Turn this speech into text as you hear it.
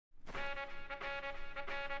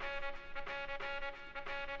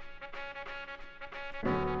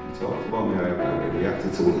Talk about me, I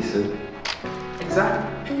reacted to what you said.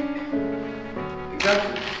 Exactly.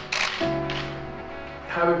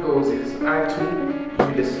 How it goes is I talk,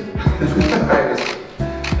 you listen. I listen.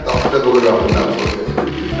 That's never going to happen now.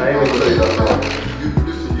 I ain't say that now.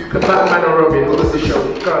 You The Batman and Robin, what's the show?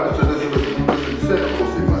 Go on. Listen, say that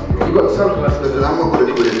pussy, man, bro. You got sunglasses. Listen, I'm not going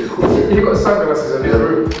to call it pussy. You got sunglasses in your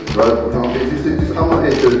room. Right? No, I'm not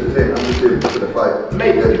here to entertain, I'm just here for the fight.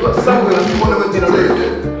 Mate, you got sunglasses If you want to in a room.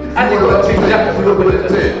 entertain, And you got a big jacket for the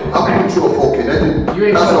entertain, I'll put you a fucking head. You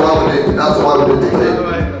ain't That's how I would entertain.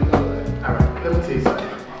 Alright, let me tell you something.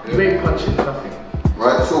 You ain't punching nothing.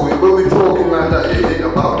 Right, so when we're talking like that, it ain't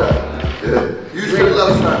about that. Yeah. You said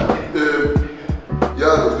last time,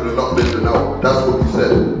 Yard was gonna knock Linda out. That's what you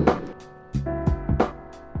said.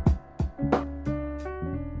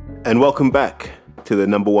 And welcome back to the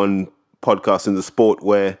number one podcast in the sport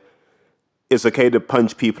where it's okay to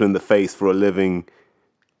punch people in the face for a living,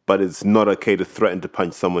 but it's not okay to threaten to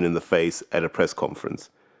punch someone in the face at a press conference.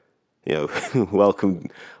 You know,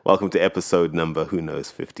 welcome to episode number,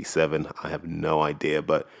 57. I have no idea,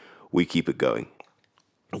 but we keep it going.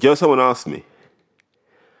 Joe, someone asked me,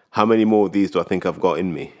 how many more of these do I think I've got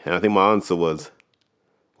in me? And I think my answer was,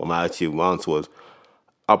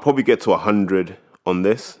 I'll probably get to 100 on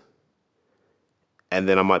this, and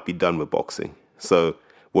then I might be done with boxing. So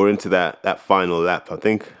we're into that final lap. I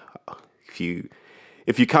think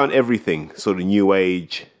if you count everything, sort of new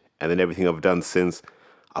age, and then everything I've done since,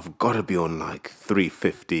 I've got to be on like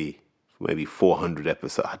 350, maybe 400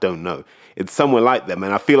 episodes. I don't know. It's somewhere like that,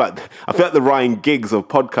 man. I feel like the Ryan Giggs of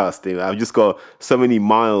podcasting. I've just got so many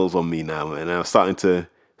miles on me now, and I'm starting to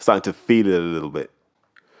feel it a little bit.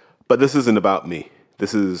 But this isn't about me.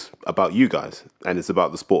 This is about you guys, and it's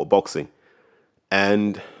about the sport of boxing.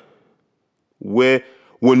 And we're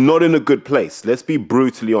not in a good place. Let's be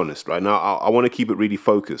brutally honest right now. I want to keep it really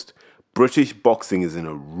focused. British boxing is in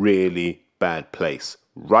a really bad place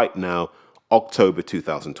right now, October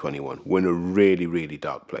 2021. We're in a really, really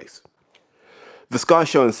dark place. The Sky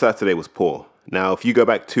show on Saturday was poor. Now, if you go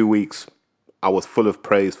back 2 weeks, I was full of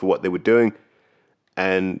praise for what they were doing.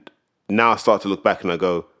 And now I start to look back and I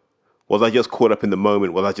go, was I just caught up in the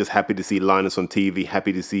moment? Was I just happy to see Linus on TV?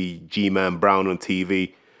 Happy to see G-Man Brown on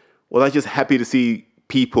TV? Was I just happy to see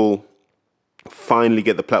people finally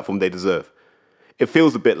get the platform they deserve? It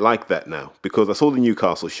feels a bit like that now because I saw the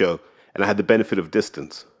Newcastle show and I had the benefit of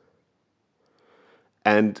distance.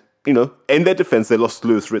 And, you know, in their defense, they lost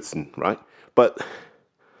Lewis Ritson, right? But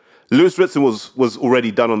Lewis Ritson was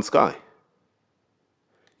already done on Sky.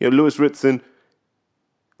 You know, Lewis Ritson,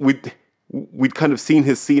 we'd kind of seen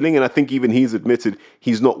his ceiling, and I think even he's admitted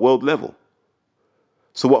he's not world level.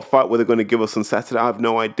 So what fight were they going to give us on Saturday? I have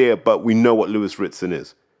no idea, but we know what Lewis Ritson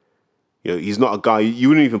is. You know, he's not a guy, you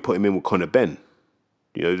wouldn't even put him in with Conor Benn.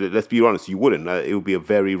 You know, let's be honest, you wouldn't. It would be a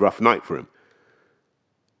very rough night for him.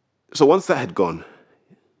 So once that had gone,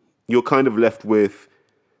 you're kind of left with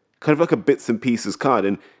kind of like a bits and pieces card.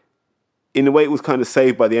 And in a way, it was kind of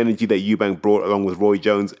saved by the energy that Eubank brought along with Roy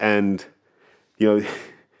Jones. And, you know,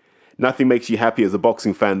 nothing makes you happy as a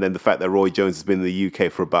boxing fan than the fact that Roy Jones has been in the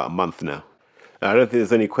UK for about a month now. I don't think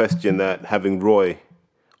there's any question that having Roy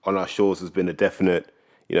on our shores has been a definite,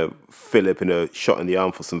 you know, fillip and a shot in the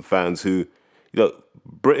arm for some fans who, you know,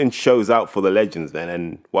 Britain shows out for the legends, man.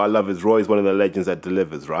 And what I love is Roy's one of the legends that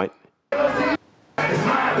delivers, right?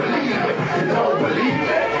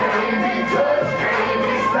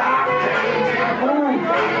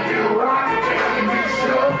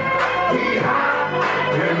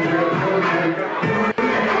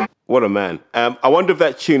 What a man. I wonder if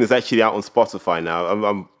that tune is actually out on Spotify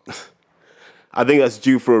now. I think that's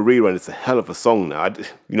due for a rerun. It's a hell of a song now.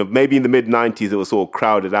 You know, maybe in the mid-90s it was sort of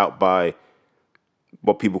crowded out by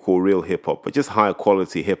what people call real hip-hop, but just higher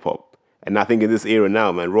quality hip-hop. And I think in this era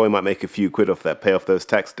now, man, Roy might make a few quid off that, pay off those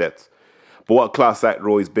tax debts. But what class act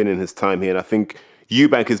Roy's been in his time here, and I think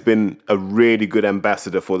Eubank has been a really good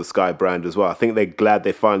ambassador for the Sky brand as well. I think they're glad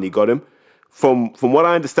they finally got him. From what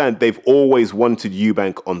I understand, they've always wanted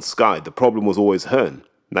Eubank on Sky. The problem was always Hearn.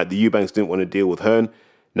 Like the Eubanks didn't want to deal with Hearn.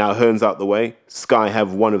 Now Hearn's out the way. Sky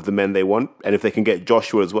have one of the men they want. And if they can get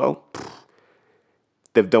Joshua as well,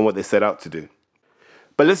 they've done what they set out to do.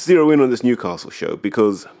 But let's zero in on this Newcastle show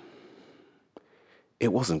because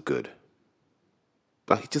it wasn't good.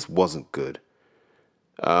 Like, it just wasn't good.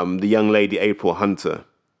 The young lady, April Hunter,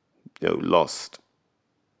 you know, lost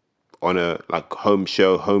on a like home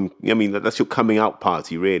show, I mean, that's your coming out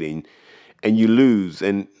party, really. And you lose.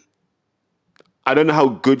 And I don't know how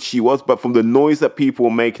good she was, but from the noise that people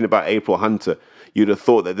were making about April Hunter, you'd have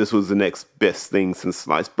thought that this was the next best thing since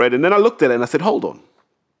sliced bread. And then I looked at it and I said, hold on.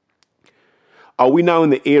 Are we now in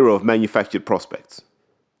the era of manufactured prospects?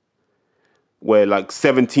 Where like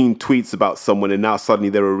 17 tweets about someone and now suddenly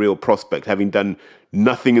they're a real prospect, having done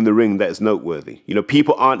nothing in the ring that is noteworthy. You know,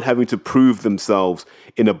 people aren't having to prove themselves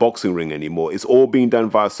in a boxing ring anymore. It's all being done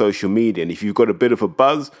via social media. And if you've got a bit of a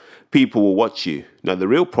buzz, people will watch you. Now, the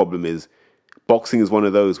real problem is boxing is one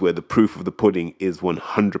of those where the proof of the pudding is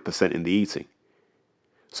 100% in the eating.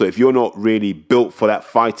 So if you're not really built for that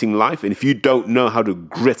fighting life, and if you don't know how to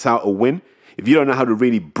grit out a win, if you don't know how to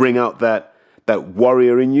really bring out that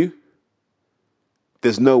warrior in you,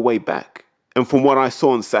 there's no way back. And from what I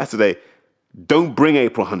saw on Saturday, don't bring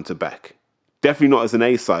April Hunter back. Definitely not as an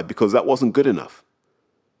A-side, because that wasn't good enough.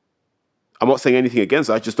 I'm not saying anything against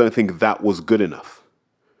it. I just don't think that was good enough.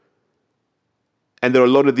 And there are a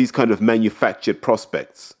lot of these kind of manufactured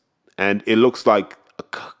prospects. And it looks like a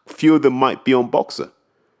few of them might be on Boxer.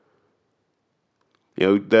 You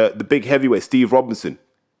know, the big heavyweight, Steve Robinson,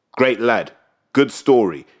 great lad, good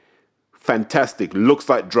story, fantastic, looks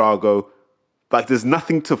like Drago. Like, there's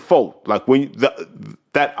nothing to fault. Like, when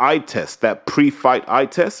that eye test, that pre-fight eye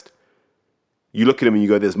test, you look at him and you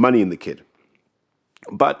go, there's money in the kid.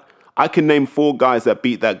 But I can name 4 guys that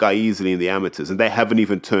beat that guy easily in the amateurs, and they haven't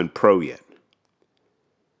even turned pro yet.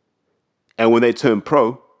 And when they turn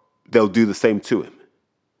pro, they'll do the same to him.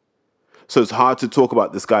 So it's hard to talk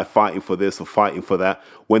about this guy fighting for this or fighting for that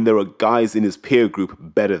when there are guys in his peer group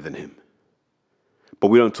better than him. But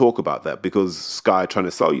we don't talk about that because Sky are trying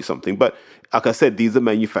to sell you something. But like I said, these are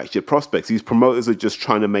manufactured prospects. These promoters are just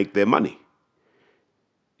trying to make their money.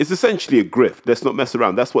 It's essentially a grift. Let's not mess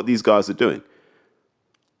around. That's what these guys are doing.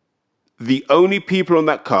 The only people on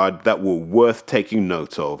that card that were worth taking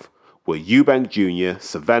note of were Eubank Jr.,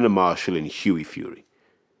 Savannah Marshall, and Hughie Fury.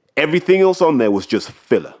 Everything else on there was just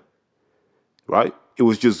filler, right? It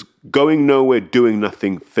was just going nowhere, doing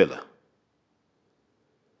nothing, filler.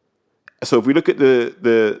 So if we look at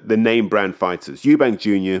the name brand fighters, Eubank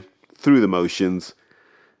Jr., through the motions,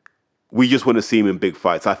 we just want to see him in big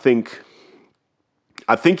fights. I think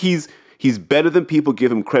he's better than people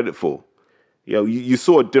give him credit for. You know, you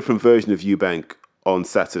saw a different version of Eubank on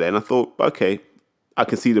Saturday, and I thought, okay, I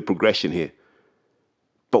can see the progression here.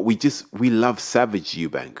 But we love savage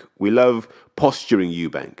Eubank. We love posturing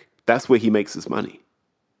Eubank. That's where he makes his money.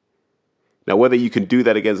 Now, whether you can do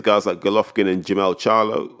that against guys like Golovkin and Jamal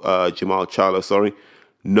Charlo,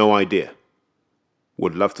 no idea.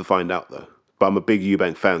 Would love to find out, though. But I'm a big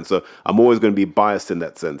Eubank fan, so I'm always going to be biased in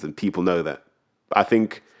that sense, and people know that. I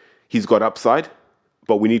think he's got upside,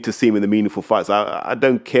 but we need to see him in the meaningful fights. I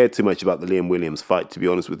don't care too much about the Liam Williams fight, to be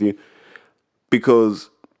honest with you, because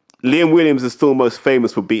Liam Williams is still most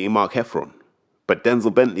famous for beating Mark Heffron, but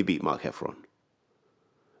Denzel Bentley beat Mark Heffron.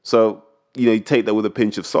 So, you take that with a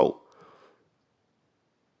pinch of salt.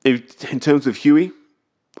 In terms of Hughie,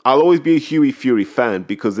 I'll always be a Hughie Fury fan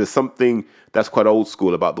because there's something that's quite old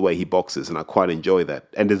school about the way he boxes, and I quite enjoy that.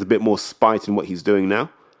 And there's a bit more spite in what he's doing now.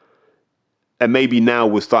 And maybe now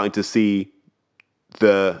we're starting to see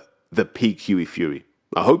the peak Hughie Fury.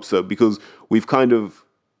 I hope so, because we've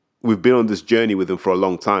been on this journey with him for a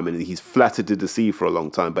long time, and he's flattered to deceive for a long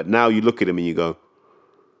time. But now you look at him and you go,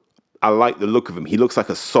 I like the look of him. He looks like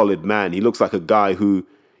a solid man. He looks like a guy who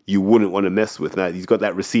you wouldn't want to mess with. Now he's got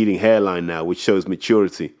that receding hairline now, which shows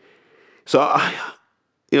maturity. So,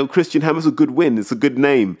 Christian Hammer's a good win. It's a good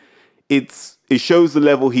name. It shows the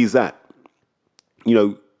level he's at.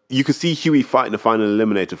 You could see Hughie fighting a final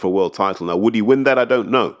eliminator for a world title. Now, would he win that? I don't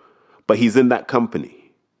know. But he's in that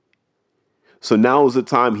company. So now is the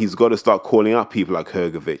time he's got to start calling out people like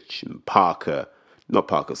Hrgovic and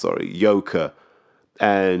Yoka,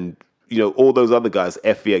 and all those other guys,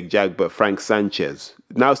 Efiek Jagba, Frank Sanchez.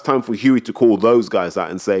 Now it's time for Hughie to call those guys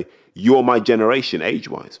out and say, you're my generation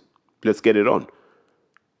age-wise. Let's get it on.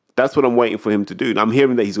 That's what I'm waiting for him to do. And I'm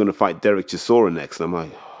hearing that he's going to fight Derek Chisora next. And I'm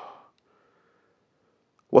like,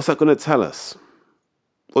 what's that going to tell us?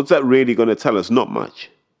 What's that really going to tell us? Not much.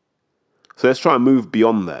 So let's try and move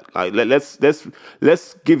beyond that. Like,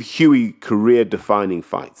 let's give Hughie career-defining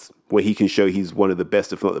fights where he can show he's one of the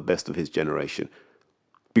best, if not the best, of his generation.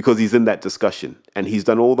 Because he's in that discussion. And he's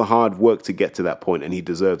done all the hard work to get to that point, and he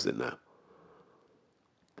deserves it now.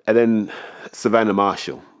 And then Savannah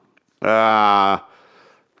Marshall.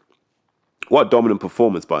 What a dominant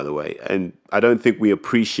performance, by the way. And I don't think we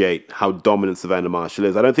appreciate how dominant Savannah Marshall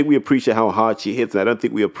is. I don't think we appreciate how hard she hits. And I don't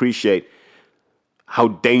think we appreciate how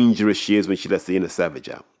dangerous she is when she lets the inner savage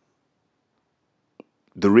out.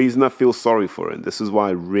 The reason I feel sorry for her, and this is why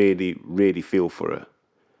I really, really feel for her,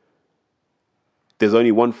 there's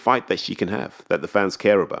only one fight that she can have that the fans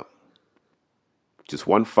care about. Just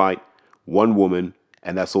one fight, one woman,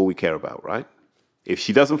 and that's all we care about, right? If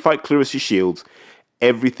she doesn't fight Clarissa Shields,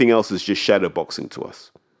 everything else is just shadow boxing to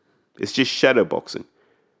us. It's just shadow boxing.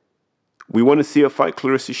 We want to see her fight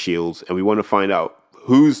Clarissa Shields, and we want to find out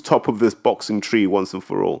who's top of this boxing tree once and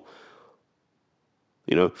for all.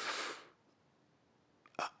 You know,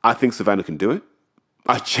 I think Savannah can do it.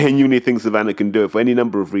 I genuinely think Savannah can do it for any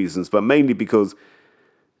number of reasons, but mainly because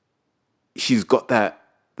she's got that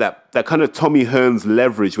kind of Tommy Hearns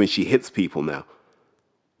leverage when she hits people now,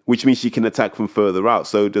 which means she can attack from further out.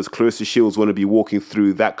 So does Clarissa Shields want to be walking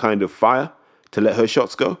through that kind of fire to let her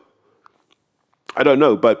shots go? I don't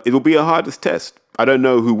know, but it'll be a hardest test. I don't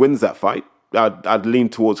know who wins that fight. I'd lean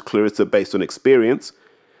towards Clarissa based on experience,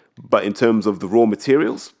 but in terms of the raw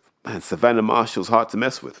materials, man, Savannah Marshall's hard to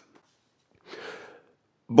mess with.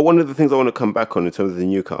 But one of the things I want to come back on in terms of the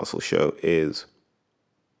Newcastle show is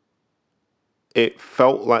it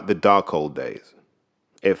felt like the dark old days.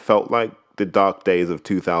 It felt like the dark days of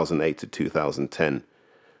 2008 to 2010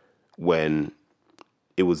 when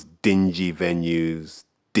it was dingy venues,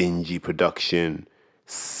 dingy production,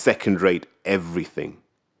 second-rate everything.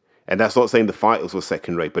 And that's not saying the fighters were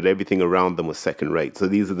second-rate, but everything around them was second-rate. So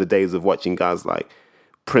these are the days of watching guys like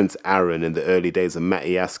Prince Aaron in the early days of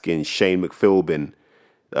Matty Askins, Shane McPhilbin,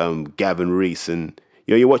 Gavin Reese, and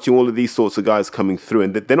you're watching all of these sorts of guys coming through,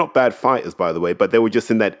 and they're not bad fighters, by the way, but they were just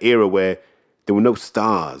in that era where there were no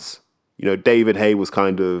stars. David Haye was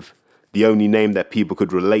kind of the only name that people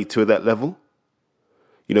could relate to at that level.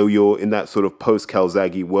 You're in that sort of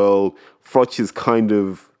post-Calzaghe world. Froch is kind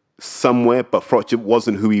of somewhere, but Froch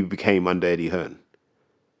wasn't who he became under Eddie Hearn.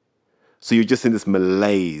 So you're just in this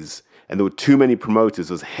malaise, and there were too many promoters.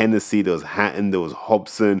 There was Hennessy, there was Hatton, there was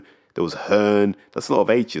Hobson, there was Hearn. That's a lot of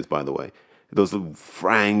H's, by the way. There was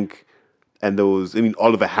Frank, and there was,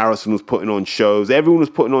 Oliver Harrison was putting on shows. Everyone was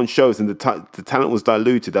putting on shows, and the talent was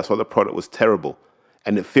diluted. That's why the product was terrible.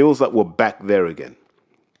 And it feels like we're back there again.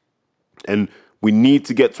 And we need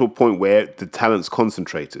to get to a point where the talent's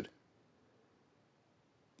concentrated.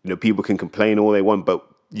 People can complain all they want, but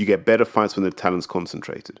you get better fights when the talent's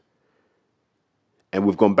concentrated. And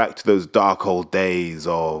we've gone back to those dark old days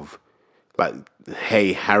of like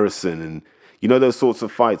Haye Harrison and those sorts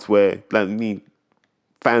of fights where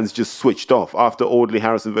fans just switched off. After Audley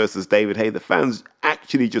Harrison versus David Haye, the fans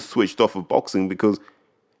actually just switched off of boxing because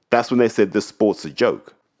that's when they said this sport's a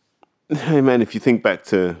joke. Hey man, if you think back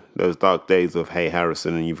to those dark days of Haye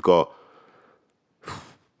Harrison, and you've got,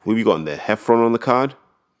 who have you got in there? Heffron on the card?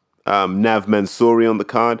 Nav Mansouri on the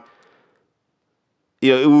card?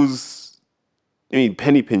 It was,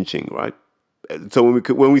 penny pinching, right? So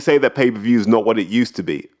when we say that pay-per-view is not what it used to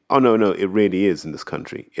be, oh no, it really is in this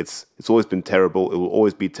country. It's always been terrible. It will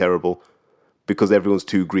always be terrible because everyone's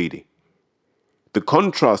too greedy. The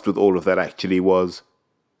contrast with all of that actually was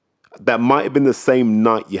that might have been the same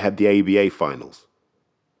night you had the ABA finals.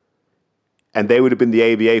 And they would have been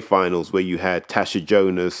the ABA finals where you had Tasha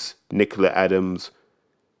Jonas, Nicola Adams,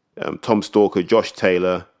 Tom Stalker, Josh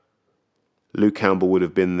Taylor, Luke Campbell would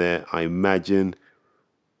have been there, I imagine.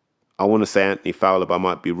 I want to say Anthony Fowler, but I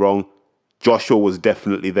might be wrong. Joshua was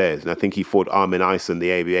definitely there, and I think he fought Armin Ison in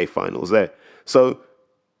the ABA finals there. So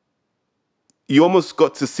you almost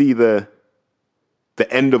got to see the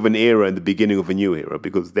end of an era and the beginning of a new era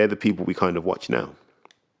because they're the people we kind of watch now.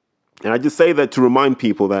 And I just say that to remind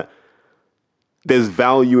people that there's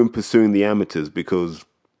value in pursuing the amateurs because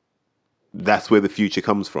that's where the future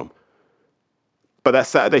comes from. But that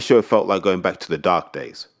Saturday show felt like going back to the dark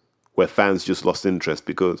days where fans just lost interest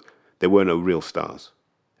because there were no real stars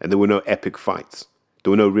and there were no epic fights. There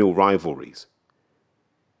were no real rivalries.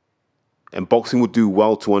 And boxing would do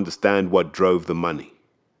well to understand what drove the money.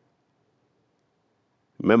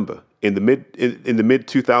 Remember, in the mid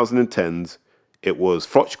 2010s, it was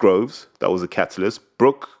Froch Groves that was a catalyst.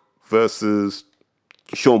 Brook versus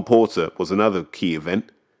Sean Porter was another key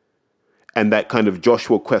event. And that kind of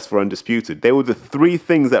Joshua quest for Undisputed. They were the three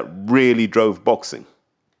things that really drove boxing.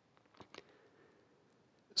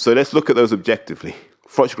 So let's look at those objectively.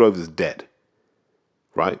 Froch Groves is dead,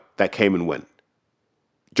 right? That came and went.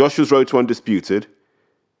 Joshua's road to Undisputed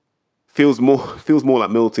feels more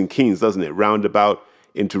like Milton Keynes, doesn't it? Roundabout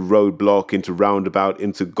into roadblock, into roundabout,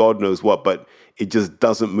 into God knows what, but it just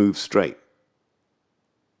doesn't move straight.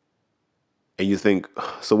 And you think,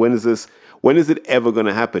 so when is it ever going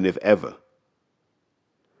to happen, if ever?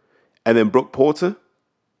 And then Brook Porter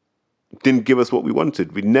didn't give us what we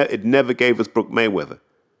wanted. It never gave us Brook Mayweather.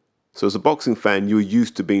 So as a boxing fan, you're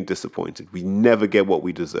used to being disappointed. We never get what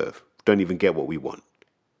we deserve. Don't even get what we want.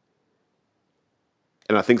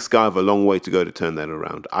 And I think Sky have a long way to go to turn that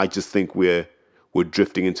around. I just think we're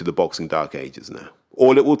drifting into the boxing dark ages now.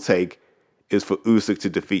 All it will take is for Usyk to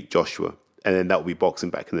defeat Joshua. And then that will be boxing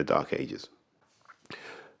back in the dark ages.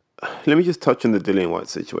 Let me just touch on the Dillian Whyte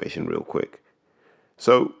situation real quick.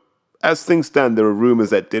 So, as things stand, there are rumors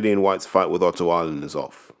that Dillian Whyte's fight with Otto Allen is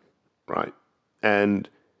off, right? And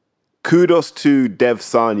kudos to Dev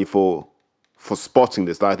Sani for spotting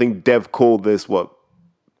this. I think Dev called this,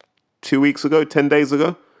 2 weeks ago, 10 days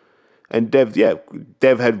ago? And Dev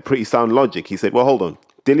had pretty sound logic. He said, well, hold on.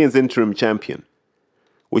 Dillian's interim champion,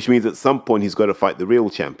 which means at some point he's got to fight the real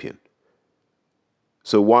champion.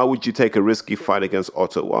 So why would you take a risky fight against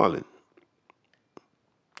Otto Allen?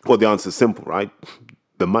 Well, the answer is simple, right?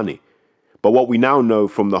 The money. But what we now know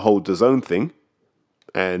from the whole DAZN thing,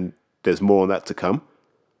 and there's more on that to come,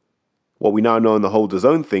 what we now know in the whole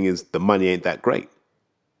DAZN thing is the money ain't that great.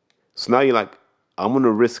 So now you're like, I'm going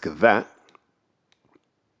to risk that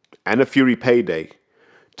and a Fury payday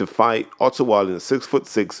to fight Otto Allen, a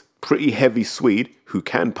 6'6", pretty heavy Swede who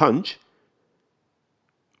can punch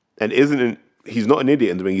and he's not an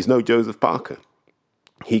idiot in the ring. He's no Joseph Parker.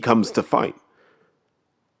 He comes to fight.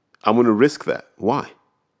 I'm going to risk that. Why?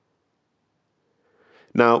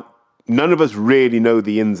 Now, none of us really know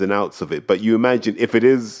the ins and outs of it, but you imagine if it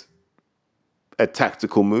is a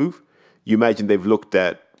tactical move, you imagine they've looked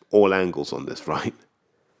at all angles on this, right?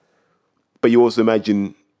 But you also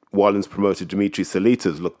imagine Wallen's promoter Dimitri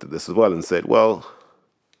Salitas looked at this as well and said, well,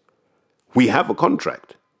 we have a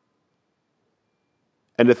contract.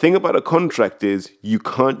 And the thing about a contract is you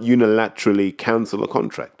can't unilaterally cancel a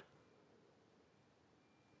contract.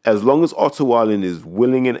 As long as Otto Allen is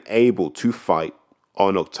willing and able to fight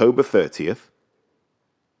on October 30th,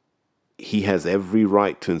 he has every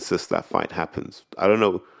right to insist that fight happens. I don't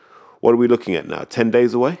know. What are we looking at now? 10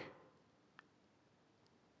 days away?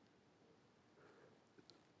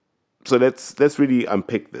 So let's really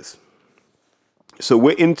unpick this. So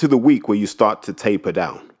we're into the week where you start to taper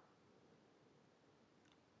down.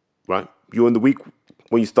 Right? You're in the week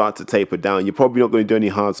when you start to taper down. You're probably not going to do any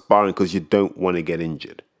hard sparring because you don't want to get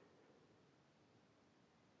injured.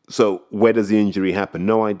 So where does the injury happen?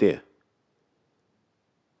 No idea.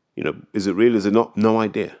 Is it real? Is it not? No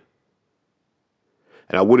idea.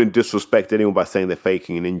 And I wouldn't disrespect anyone by saying they're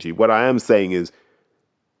faking an injury. What I am saying is,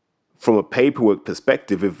 from a paperwork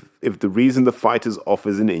perspective, if the reason the fight is off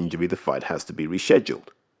is an injury, the fight has to be rescheduled.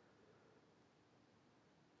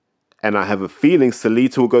 And I have a feeling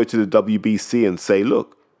Salita will go to the WBC and say,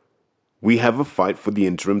 look, we have a fight for the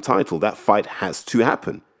interim title. That fight has to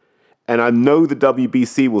happen. And I know the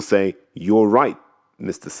WBC will say, you're right,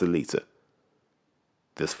 Mr. Salita.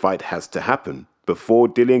 This fight has to happen. Before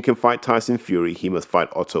Dillian can fight Tyson Fury, he must fight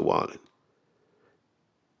Otto Allen.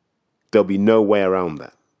 There'll be no way around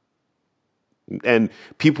that. And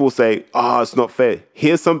people will say, it's not fair.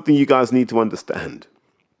 Here's something you guys need to understand.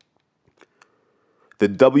 The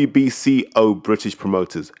WBC owe British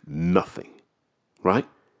promoters nothing, right?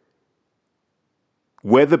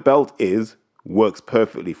 Where the belt is works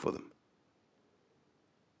perfectly for them.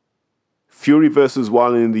 Fury versus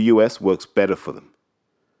Wilder in the US works better for them.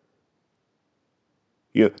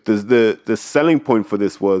 The selling point for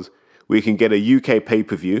this was we can get a UK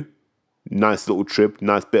pay-per-view, nice little trip,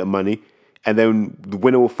 nice bit of money, and then the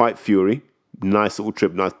winner will fight Fury, nice little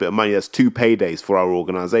trip, nice bit of money. That's 2 paydays for our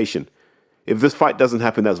organization. If this fight doesn't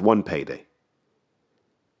happen, that's 1 payday.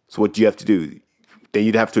 So what do you have to do? Then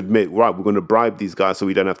you'd have to admit, right, we're going to bribe these guys so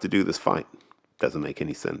we don't have to do this fight. Doesn't make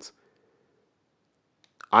any sense.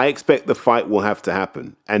 I expect the fight will have to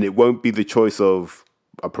happen, and it won't be the choice of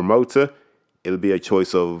a promoter. It'll be a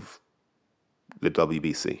choice of the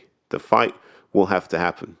WBC. The fight will have to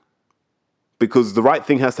happen. Because the right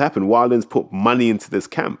thing has to happen. Wilder's put money into this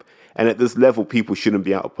camp. And at this level, people shouldn't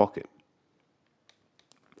be out of pocket.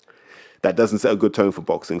 That doesn't set a good tone for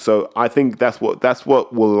boxing. So I think that's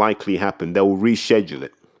what will likely happen. They'll reschedule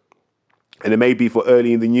it. And it may be for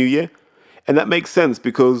early in the new year. And that makes sense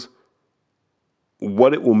because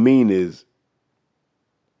what it will mean is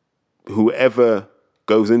whoever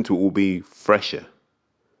goes into it will be fresher.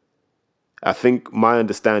 I think my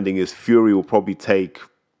understanding is Fury will probably take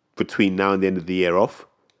between now and the end of the year off.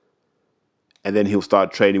 And then he'll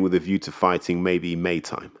start training with a view to fighting maybe May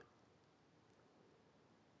time.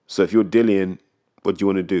 So if you're Dillian, what do you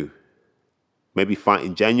want to do? Maybe fight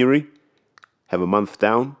in January, have a month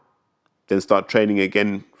down, then start training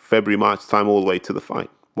again February, March time all the way to the fight.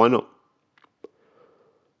 Why not?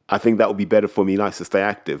 I think that would be better for me. He likes to stay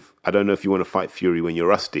active. I don't know if you want to fight Fury when you're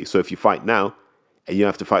rusty. So if you fight now and you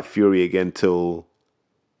have to fight Fury again till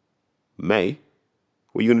May,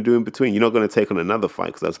 what are you going to do in between? You're not going to take on another fight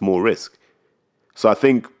because that's more risk. So I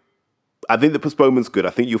think I think the postponement's good. I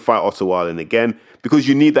think you fight Otto Allen again because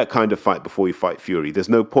you need that kind of fight before you fight Fury. There's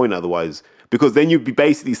no point otherwise, because then you'd be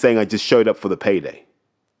basically saying I just showed up for the payday.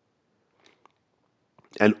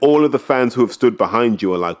 And all of the fans who have stood behind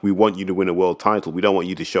you are like, we want you to win a world title. We don't want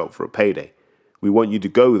you to show up for a payday. We want you to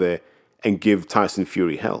go there and give Tyson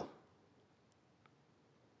Fury hell.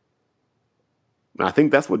 And I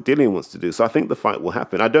think that's what Dillian wants to do. So I think the fight will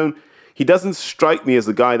happen. He doesn't strike me as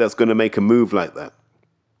a guy that's going to make a move like that.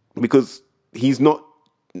 Because he's not,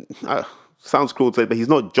 sounds cruel to say, but he's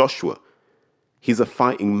not Joshua. He's a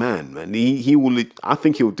fighting man. He will, I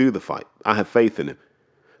think he'll do the fight. I have faith in him.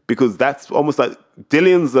 Because that's almost like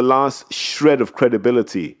Dillian's the last shred of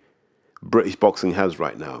credibility British boxing has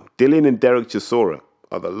right now. Dillian and Derek Chisora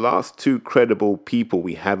are the last two credible people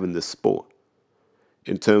we have in this sport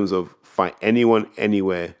in terms of fight anyone,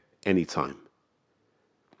 anywhere, anytime.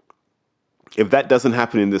 If that doesn't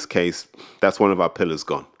happen in this case, that's one of our pillars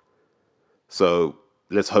gone. So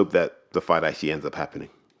let's hope that the fight actually ends up happening.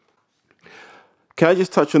 Can I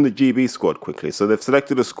just touch on the GB squad quickly? So they've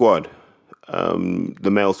selected a squad,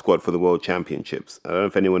 the male squad for the World Championships. I don't know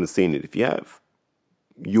if anyone has seen it. If you have,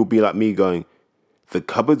 you'll be like me going, the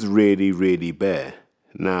cupboard's really, really bare.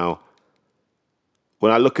 Now,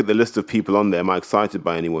 when I look at the list of people on there, am I excited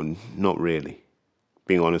by anyone? Not really,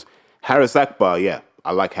 being honest. Haris Akbar, yeah,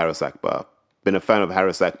 I like Haris Akbar. Been a fan of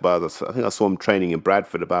Haris Akbar. I think I saw him training in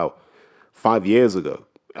Bradford about 5 years ago.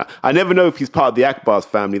 I never know if he's part of the Akbar's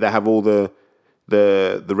family that have all the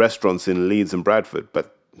restaurants in Leeds and Bradford,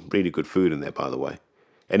 but really good food in there, by the way.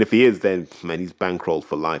 And if he is, then, man, he's bankrolled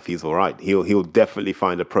for life. He's all right. He'll definitely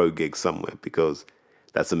find a pro gig somewhere because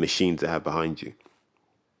that's a machine to have behind you.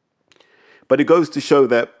 But it goes to show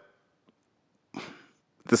that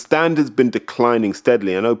the standard's been declining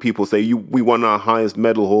steadily. I know people say, we won our highest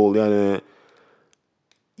medal haul.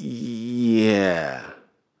 Yeah.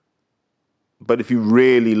 But if you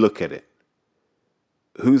really look at it,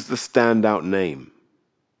 who's the standout name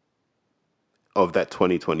of that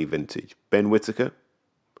 2020 vintage? Ben Whittaker?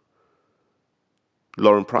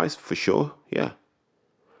 Lauren Price, for sure, yeah.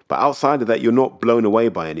 But outside of that, you're not blown away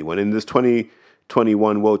by anyone. In this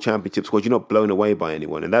 2021 World Championship squad, you're not blown away by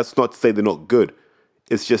anyone. And that's not to say they're not good.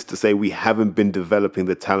 It's just to say we haven't been developing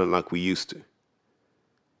the talent like we used to.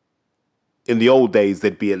 In the old days,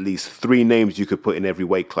 there'd be at least 3 names you could put in every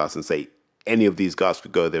weight class and say, any of these guys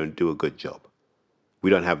could go there and do a good job. We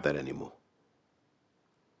don't have that anymore.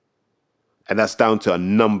 And that's down to a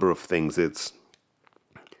number of things. It's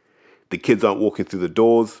the kids aren't walking through the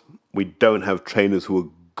doors. We don't have trainers who are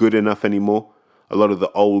good enough anymore. A lot of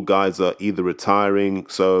the old guys are either retiring.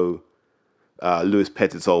 So Lewis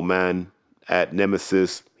Pettit's old man at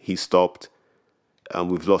Nemesis, he stopped.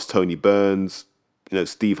 We've lost Tony Burns.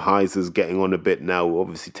 Steve Heiser's getting on a bit now.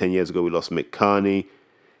 Obviously, 10 years ago, we lost Mick Carney.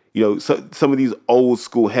 So some of these old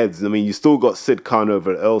school heads. I mean, you still got Sid Khan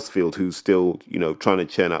over at Earlsfield, who's still, trying to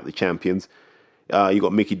churn out the champions. You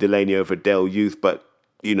got Mickey Delaney over at Dale Youth, but,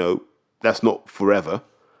 that's not forever.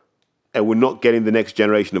 And we're not getting the next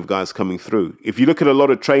generation of guys coming through. If you look at a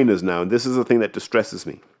lot of trainers now, and this is the thing that distresses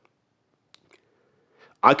me.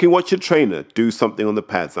 I can watch a trainer do something on the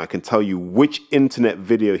pads, and I can tell you which internet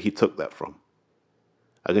video he took that from.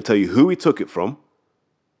 I can tell you who he took it from.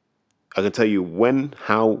 I can tell you when,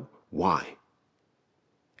 how, why.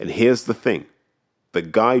 And here's the thing. The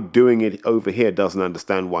guy doing it over here doesn't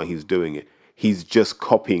understand why he's doing it. He's just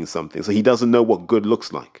copying something. So he doesn't know what good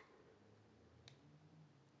looks like.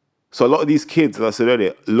 So a lot of these kids, as I said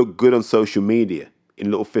earlier, look good on social media in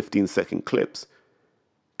little 15-second clips.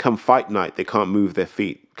 Come fight night, they can't move their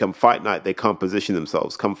feet. Come fight night, they can't position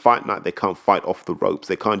themselves. Come fight night, they can't fight off the ropes.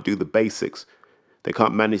 They can't do the basics. They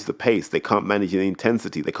can't manage the pace. They can't manage the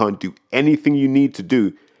intensity. They can't do anything you need to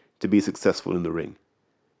do to be successful in the ring.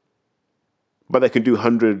 But they can do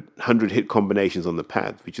 100 hit combinations on the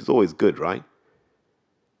pads, which is always good, right?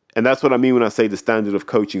 And that's what I mean when I say the standard of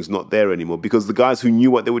coaching is not there anymore, because the guys who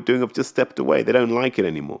knew what they were doing have just stepped away. They don't like it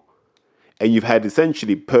anymore. And you've had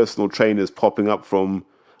essentially personal trainers popping up from,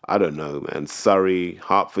 I don't know, man, Surrey,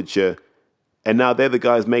 Hertfordshire, and now they're the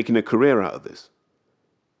guys making a career out of this.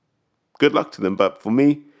 Good luck to them, but for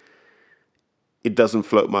me, it doesn't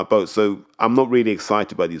float my boat. So I'm not really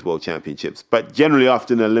excited by these world championships. But generally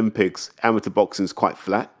after an Olympics, amateur boxing is quite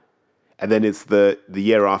flat. And then it's the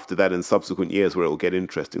year after that and subsequent years where it will get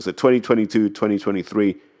interesting. So 2022,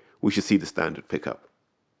 2023, we should see the standard pick up.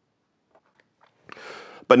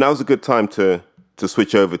 But now's a good time to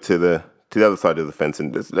switch over to the other side of the fence.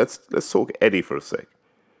 And let's talk Eddie for a sec.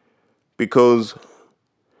 Because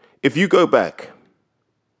if you go back,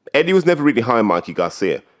 Eddie was never really high on Mikey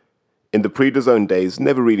Garcia. In the pre-DAZN days,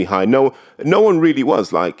 never really high. No one really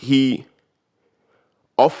was. Like, he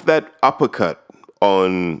Off that uppercut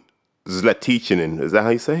on Zlaticanin, is that how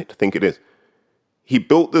you say it? I think it is. He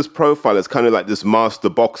built this profile as kind of like this master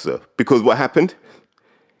boxer, because what happened?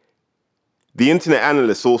 The internet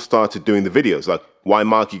analysts all started doing the videos, like why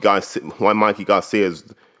Mikey Garcia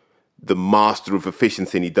is the master of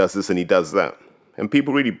efficiency and he does this and he does that. And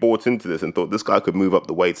people really bought into this and thought this guy could move up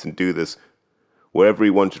the weights and do this wherever he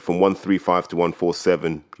wanted from 135 to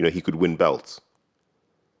 147. You know, he could win belts.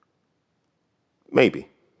 Maybe.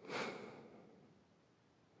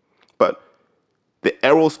 But the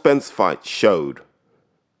Errol Spence fight showed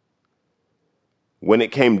when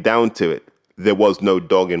it came down to it, there was no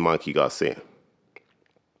dog in Mikey Garcia.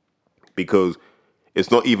 Because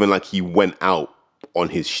it's not even like he went out on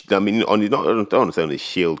his, I don't want to say on his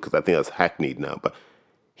shield because I think that's hackneyed now, but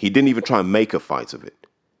he didn't even try and make a fight of it.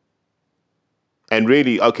 And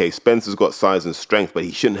really, okay, Spencer's got size and strength, but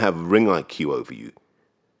he shouldn't have ring IQ over you.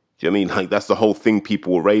 Do you know what I mean? Like, that's the whole thing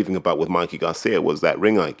people were raving about with Mikey Garcia was that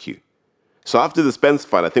ring IQ. So after the Spence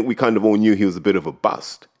fight, I think we kind of all knew he was a bit of a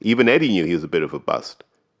bust. Even Eddie knew he was a bit of a bust.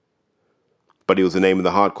 But he was a name in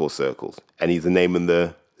the hardcore circles, and he's a name in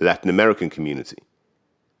the Latin American community.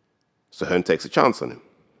 So Hearn takes a chance on him.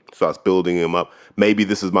 Starts building him up. Maybe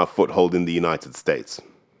this is my foothold in the United States.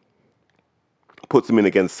 Puts him in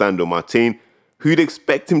against Sandor Martin, who you'd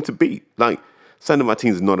expect him to beat. Like, Sandor Martin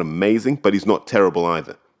is not amazing, but he's not terrible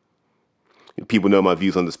either. People know my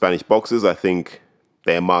views on the Spanish boxers. I think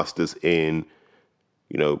they're masters in,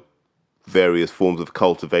 you know, various forms of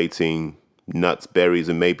cultivating nuts, berries,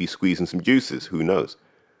 and maybe squeezing some juices. Who knows?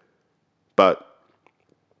 But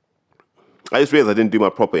I just realized I didn't do my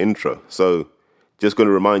proper intro. So just going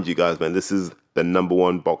to remind you guys, man, this is the number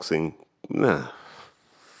one boxing.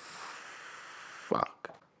 Fuck.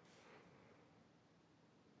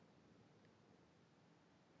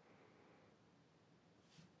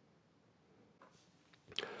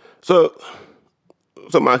 So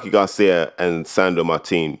Mikey Garcia and Sandor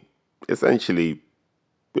Martin, essentially,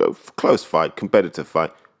 you know, close fight, competitive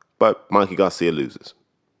fight, but Mikey Garcia loses.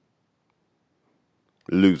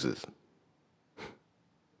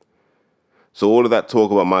 So all of that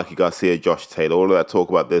talk about Mikey Garcia, Josh Taylor, all of that talk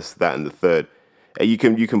about this, that, and the third, you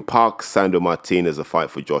can park Sandor Martin as a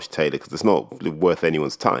fight for Josh Taylor because it's not worth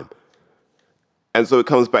anyone's time. And so it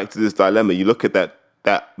comes back to this dilemma. You look at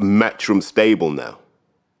that Matchroom stable now,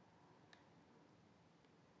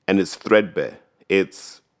 and it's threadbare.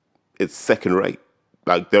 It's second rate.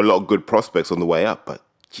 Like, there are a lot of good prospects on the way up, but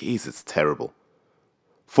geez, it's terrible.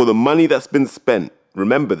 For the money that's been spent,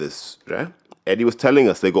 remember this, right? Eddie was telling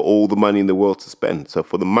us they got all the money in the world to spend. So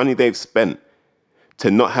for the money they've spent,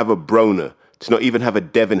 to not have a Broner, to not even have a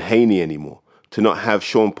Devin Haney anymore, to not have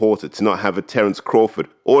Sean Porter, to not have a Terence Crawford,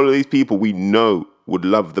 all of these people we know would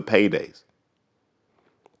love the paydays.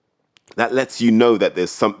 That lets you know that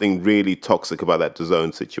there's something really toxic about that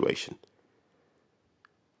DAZN situation.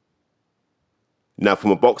 Now,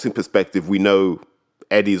 from a boxing perspective, we know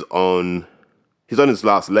Eddie's on his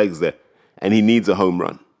last legs there, and he needs a home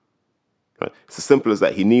run. Right? It's as simple as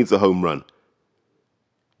that. He needs a home run.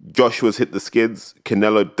 Joshua's hit the skids.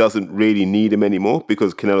 Canelo doesn't really need him anymore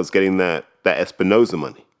because Canelo's getting that Espinoza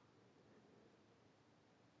money.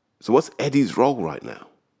 So what's Eddie's role right now?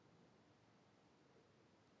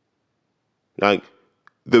 Like,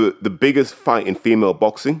 the biggest fight in female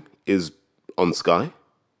boxing is on Sky.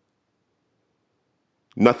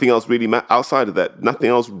 Nothing else really outside of that, nothing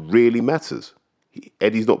else really matters.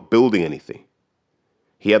 Eddie's not building anything.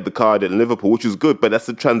 He had the card at Liverpool, which was good, but that's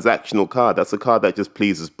a transactional card. That's a card that just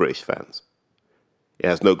pleases British fans. It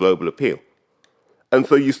has no global appeal. And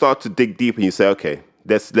so you start to dig deep and you say, okay,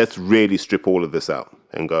 let's really strip all of this out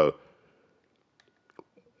and go,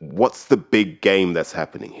 what's the big game that's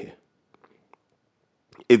happening here?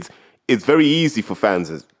 It's very easy for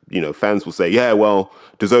fans, you know, fans will say, yeah, well,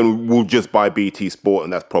 DAZN will just buy BT Sport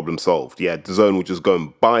and that's problem solved. Yeah, DAZN will just go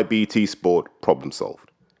and buy BT Sport, problem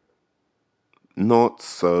solved. Not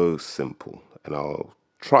so simple. And I'll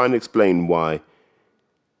try and explain why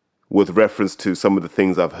with reference to some of the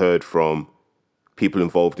things I've heard from people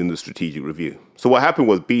involved in the strategic review. So what happened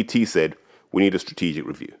was BT said, we need a strategic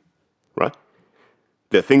review, right?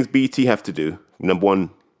 There are things BT have to do. Number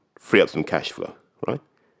one, free up some cash flow, right?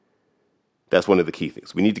 That's one of the key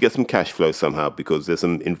things. We need to get some cash flow somehow because there's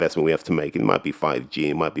some investment we have to make. It might be 5G,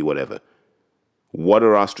 it might be whatever. What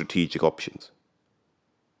are our strategic options?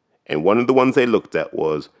 And one of the ones they looked at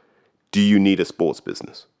was, do you need a sports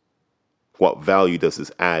business? What value does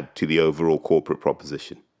this add to the overall corporate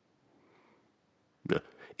proposition?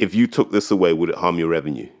 If you took this away, would it harm your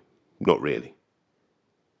revenue? Not really.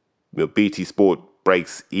 You know, BT Sport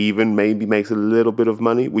breaks even, maybe makes a little bit of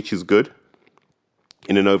money, which is good.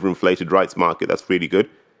 in an overinflated rights market. That's really good.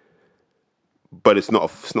 But it's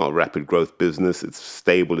not a rapid growth business. It's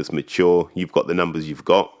stable, it's mature. You've got the numbers you've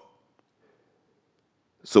got.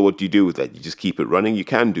 So what do you do with that? You just keep it running? You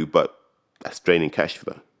can do, but that's draining cash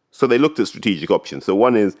flow. So they looked at strategic options. So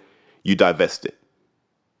one is you divest it,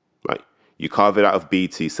 right? You carve it out of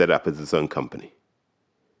BT, set it up as its own company.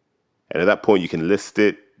 And at that point, you can list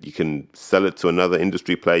it, you can sell it to another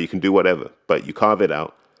industry player, you can do whatever, but you carve it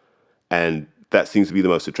out. And that seems to be the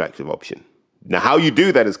most attractive option. Now, how you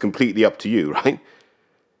do that is completely up to you, right?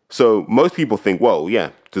 So most people think, well,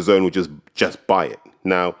 yeah, DAZN will just buy it.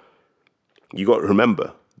 Now, you got to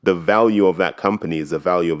remember, the value of that company is the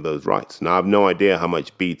value of those rights. Now, I have no idea how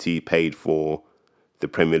much BT paid for the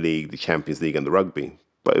Premier League, the Champions League, and the rugby.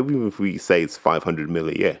 But even if we say it's 500 mil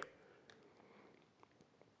a year,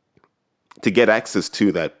 to get access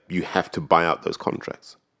to that, you have to buy out those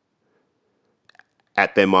contracts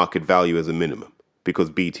at their market value as a minimum, because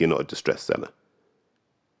BT are not a distressed seller.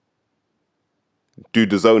 Do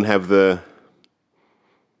DAZN have the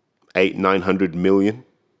 800-900 million?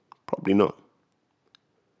 Probably not.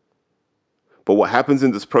 But what happens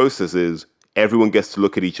in this process is everyone gets to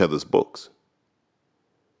look at each other's books.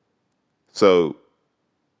 So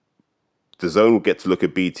DAZN will get to look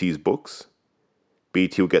at BT's books.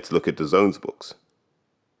 BT will get to look at DAZN's books.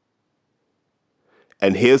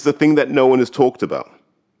 And here's the thing that no one has talked about.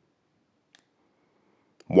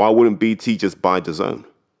 Why wouldn't BT just buy DAZN?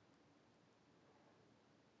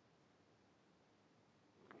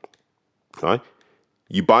 Right?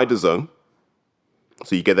 You buy DAZN,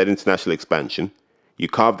 so you get that international expansion. You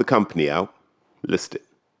carve the company out, list it.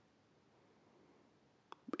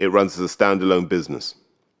 It runs as a standalone business.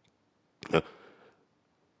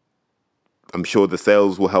 I'm sure the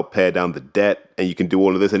sales will help pare down the debt, and you can do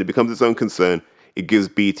all of this, and it becomes its own concern. It gives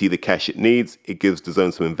BT the cash it needs. It gives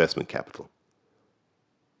DAZN some investment capital.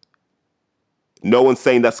 No one's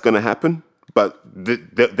saying that's going to happen, but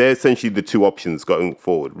they're essentially the two options going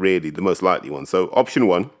forward, really, the most likely one. So option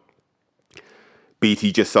one,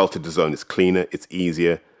 BT just sells to DAZN. It's cleaner, it's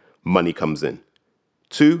easier, money comes in.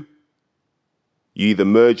 Two, you either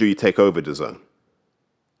merge or you take over DAZN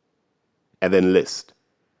and then list.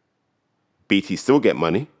 BT still get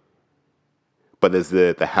money, but there's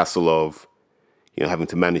the hassle of having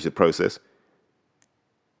to manage the process.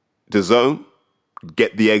 DAZN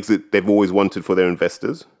get the exit they've always wanted for their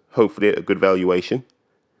investors, hopefully at a good valuation,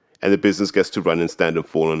 and the business gets to run and stand and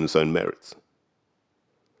fall on its own merits.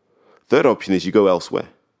 Third option is you go elsewhere.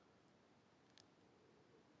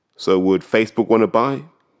 So would Facebook want to buy?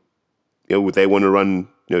 Would they want to run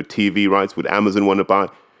TV rights? Would Amazon want to buy?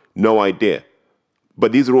 No idea.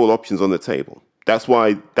 But these are all options on the table. That's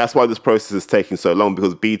why this process is taking so long,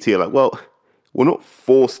 because BT are like, well, we're not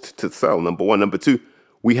forced to sell, number one. Number two,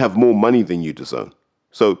 we have more money than you, DAZN.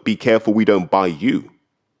 So be careful we don't buy you.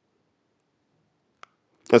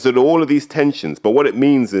 And so there are all of these tensions. But what it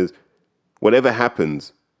means is, whatever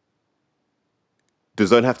happens,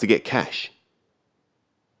 DAZN have to get cash.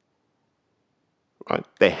 Right?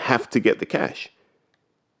 They have to get the cash.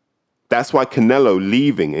 That's why Canelo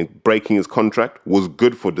leaving and breaking his contract was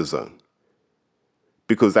good for DAZN,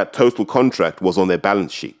 because that total contract was on their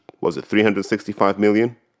balance sheet. Was it 365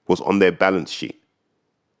 million? Was on their balance sheet.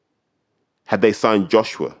 Had they signed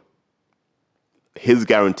Joshua, his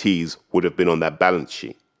guarantees would have been on that balance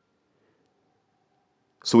sheet.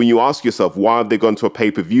 So when you ask yourself, why have they gone to a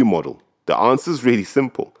pay-per-view model? The answer is really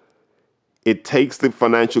simple. It takes the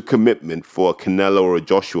financial commitment for a Canelo or a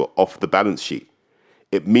Joshua off the balance sheet.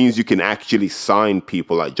 It means you can actually sign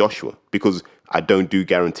people like Joshua, because I don't do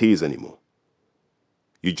guarantees anymore.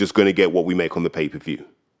 You're just going to get what we make on the pay-per-view.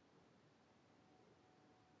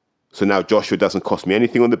 So now Joshua doesn't cost me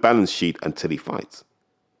anything on the balance sheet until he fights.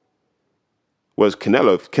 Whereas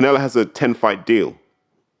Canelo has a 10-fight deal.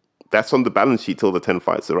 That's on the balance sheet till the 10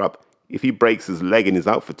 fights are up. If he breaks his leg and is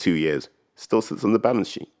out for 2 years, still sits on the balance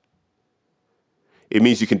sheet. It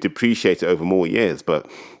means you can depreciate it over more years, but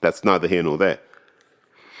that's neither here nor there.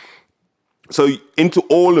 So into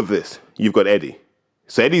all of this, you've got Eddie.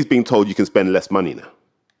 So Eddie's being told you can spend less money now.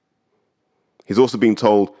 He's also being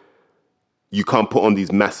told you can't put on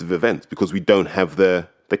these massive events because we don't have the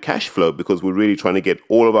cash flow, because we're really trying to get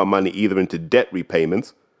all of our money either into debt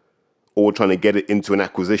repayments or we're trying to get it into an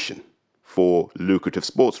acquisition for lucrative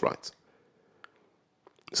sports rights.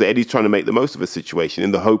 So Eddie's trying to make the most of a situation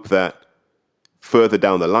in the hope that further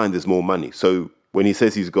down the line there's more money. So when he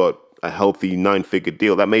says he's got a healthy 9-figure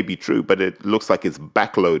deal, that may be true, but it looks like it's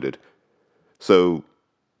backloaded. So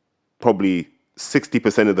probably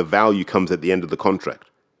 60% of the value comes at the end of the contract,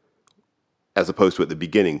 as opposed to at the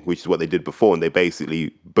beginning, which is what they did before, and they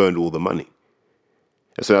basically burned all the money.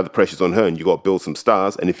 And so now the pressure's on her, and you got to build some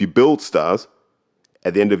stars. And if you build stars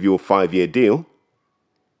at the end of your 5-year deal,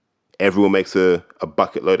 everyone makes a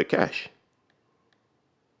bucket load of cash.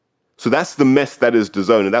 So that's the mess that is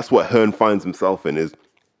DAZN, and that's what Hearn finds himself in, is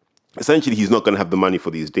essentially he's not going to have the money for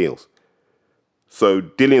these deals. So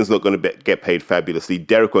Dillian's not going to get paid fabulously.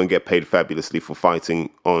 Derek won't get paid fabulously for fighting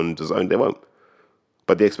on DAZN. They won't.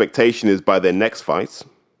 But the expectation is by their next fights,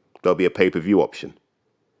 there'll be a pay-per-view option.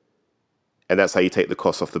 And that's how you take the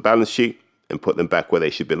costs off the balance sheet and put them back where they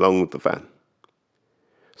should belong with the fan.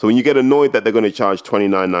 So when you get annoyed that they're going to charge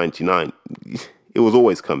 $29.99, it was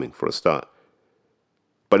always coming for a start.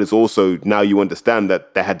 But it's also, now you understand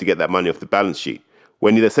that they had to get that money off the balance sheet.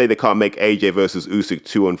 When they say they can't make AJ versus Usyk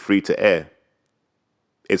 2 on free to air,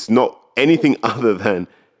 it's not anything other than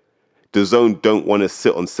DAZN don't want to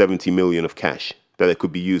sit on 70 million of cash that they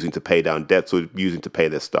could be using to pay down debts or using to pay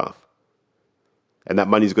their staff. And that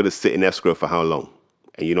money's got to sit in escrow for how long?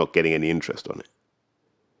 And you're not getting any interest on it.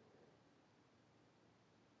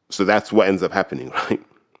 So that's what ends up happening, right?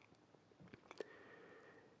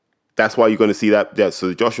 That's why you're going to see that. Yeah, so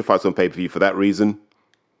the Joshua fight's on pay-per-view for that reason.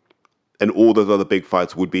 And all those other big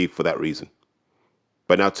fights would be for that reason.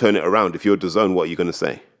 But now turn it around. If you're DAZN, what are you going to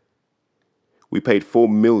say? We paid $4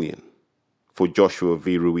 million for Joshua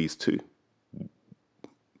v. Ruiz 2.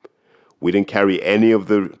 We didn't carry any of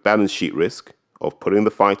the balance sheet risk of putting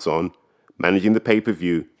the fights on, managing the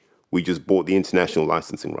pay-per-view. We just bought the international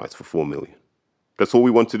licensing rights for $4 million. That's all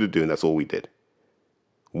we wanted to do, and that's all we did.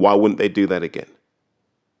 Why wouldn't they do that again?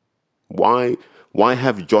 Why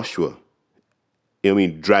have Joshua,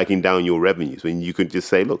 dragging down your revenues when you could just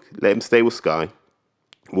say, look, let him stay with Sky.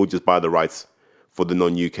 We'll just buy the rights for the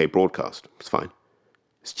non-UK broadcast. It's fine.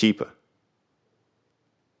 It's cheaper.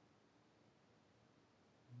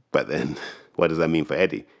 But then, what does that mean for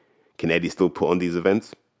Eddie? Can Eddie still put on these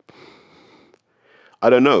events? I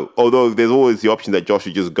don't know. Although there's always the option that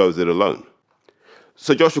Joshua just goes it alone.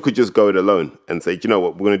 So Joshua could just go it alone and say, you know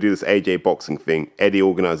what, we're going to do this AJ boxing thing. Eddie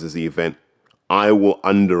organizes the event. I will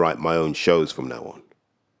underwrite my own shows from now on.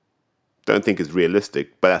 Don't think it's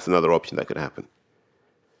realistic, but that's another option that could happen.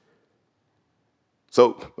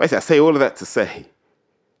 So basically, I say all of that to say,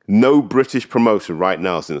 no British promoter right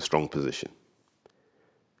now is in a strong position.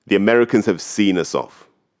 The Americans have seen us off,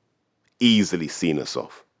 easily seen us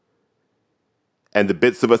off. And the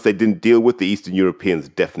bits of us they didn't deal with, the Eastern Europeans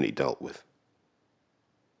definitely dealt with.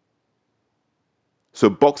 So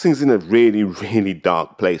boxing's in a really, really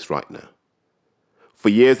dark place right now. For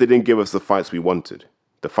years, they didn't give us the fights we wanted,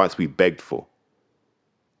 the fights we begged for.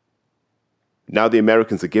 Now the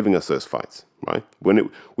Americans are giving us those fights, right?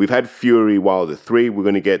 We've had Fury Wilder 3. We're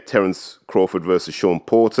going to get Terence Crawford versus Sean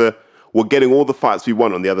Porter. We're getting all the fights we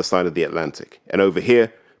want on the other side of the Atlantic. And over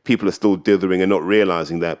here, people are still dithering and not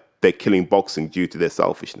realizing that they're killing boxing due to their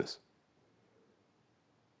selfishness.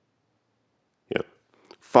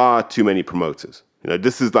 Far too many promoters.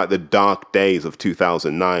 This is like the dark days of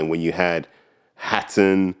 2009 when you had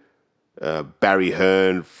Hatton, Barry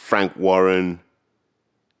Hearn, Frank Warren.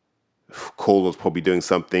 Caldwell's probably doing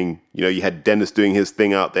something. You had Dennis doing his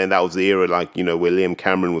thing out there, and that was the era where Liam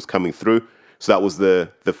Cameron was coming through. So that was the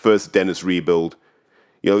first Dennis rebuild.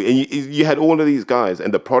 And you had all of these guys,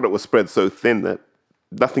 and the product was spread so thin that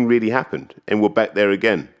nothing really happened. And we're back there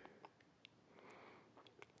again.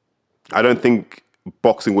 I don't think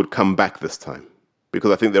boxing would come back this time,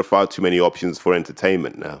 because I think there are far too many options for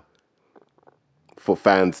entertainment now, for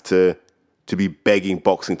fans to be begging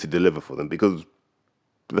boxing to deliver for them, because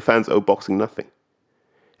the fans owe boxing nothing.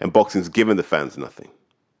 And boxing's given the fans nothing.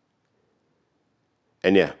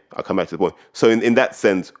 And yeah, I'll come back to the point. So in that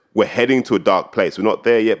sense, we're heading to a dark place. We're not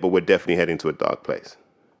there yet, but we're definitely heading to a dark place.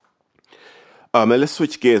 Now let's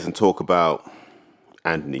switch gears and talk about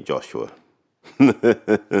Anthony Joshua.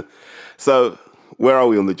 So where are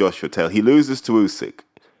we on the Joshua tale? He loses to Usyk.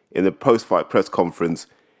 In the post-fight press conference,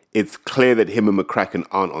 it's clear that him and McCracken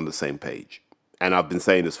aren't on the same page. And I've been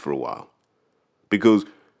saying this for a while. Because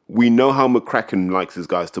we know how McCracken likes his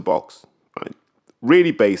guys to box. Right?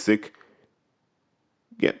 Really basic.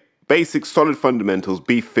 Yeah, basic, solid fundamentals.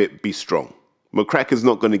 Be fit, be strong. McCracken's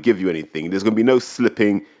not going to give you anything. There's going to be no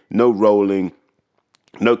slipping, no rolling,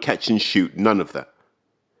 no catch and shoot, none of that.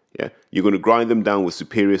 Yeah, you're going to grind them down with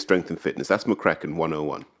superior strength and fitness. That's McCracken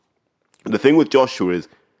 101. And the thing with Joshua is,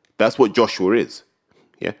 that's what Joshua is.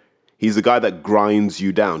 Yeah, he's a guy that grinds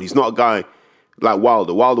you down. He's not a guy like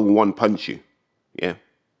Wilder. Wilder will one-punch you. Yeah,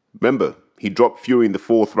 remember, he dropped Fury in the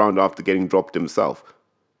 4th round after getting dropped himself.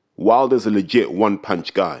 Wilder's a legit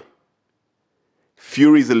one-punch guy.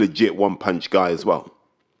 Fury's a legit one-punch guy as well.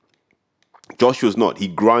 Joshua's not. He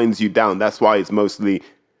grinds you down. That's why it's mostly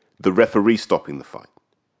the referee stopping the fight.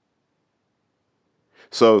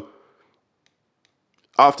 So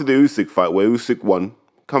after the Usyk fight, where Usyk won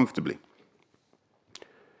comfortably,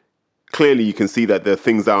 clearly you can see that there are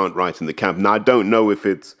things that aren't right in the camp. Now, I don't know if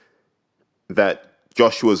it's that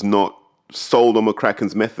Joshua's not sold on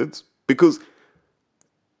McCracken's methods, because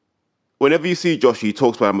whenever you see Joshua, he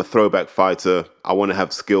talks about I'm a throwback fighter, I want to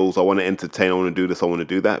have skills, I want to entertain, I want to do this, I want to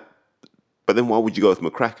do that. But then why would you go with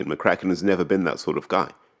McCracken? McCracken has never been that sort of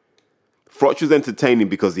guy. Froch was entertaining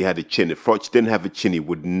because he had a chin. If Froch didn't have a chin, he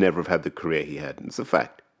would never have had the career he had. It's a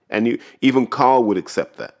fact. And even Carl would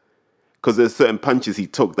accept that. Because there's certain punches he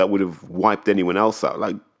took that would have wiped anyone else out.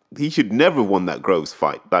 Like, he should never have won that Groves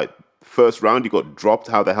fight. Like, first round, he got dropped.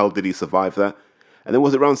 How the hell did he survive that? And then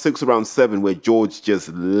was it round 6 or round 7 where George just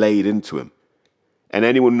laid into him? And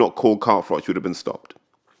anyone not called Carl Froch would have been stopped.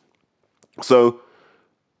 So,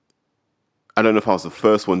 I don't know if I was the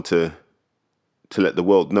first one to let the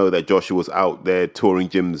world know that Joshua was out there touring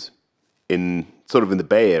gyms in the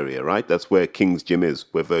Bay Area, right? That's where King's Gym is,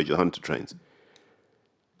 where Virgil Hunter trains.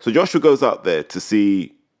 So Joshua goes out there to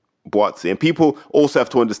see Buatsi, and people also have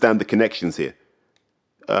to understand the connections here.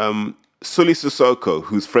 Sully Sissoko,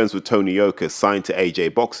 who's friends with Tony Yoka, signed to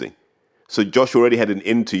AJ Boxing. So Joshua already had an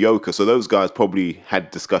in to Yoka, so those guys probably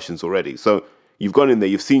had discussions already. So you've gone in there,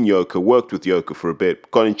 you've seen Yoka, worked with Yoka for a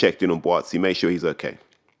bit, gone and checked in on Buatsi, made sure he's okay.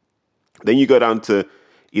 Then you go down to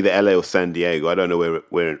either LA or San Diego. I don't know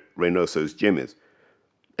where Reynoso's gym is.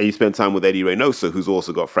 And you spend time with Eddie Reynoso, who's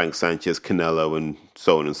also got Frank Sanchez, Canelo, and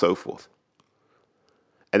so on and so forth.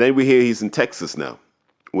 And then we hear he's in Texas now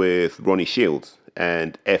with Ronnie Shields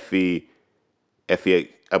and Effie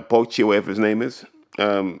Apochi, whatever his name is.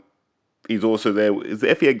 He's also there. Is it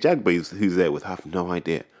Effie Agjagba who's there with? I have no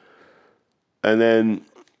idea. And then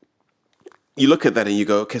you look at that and you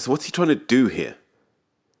go, okay, so what's he trying to do here?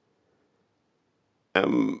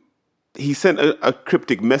 He sent a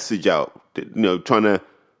cryptic message out, trying to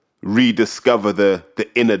rediscover the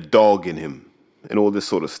inner dog in him and all this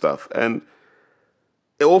sort of stuff. And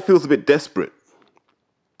it all feels a bit desperate.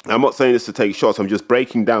 I'm not saying this to take shots. I'm just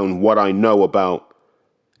breaking down what I know about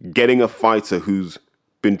getting a fighter who's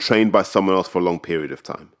been trained by someone else for a long period of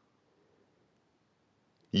time.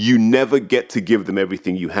 You never get to give them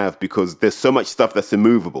everything you have because there's so much stuff that's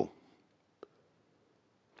immovable.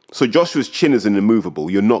 So Joshua's chin isn't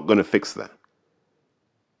immovable. You're not going to fix that.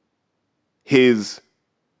 His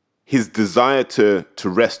desire to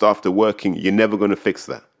rest after working, you're never going to fix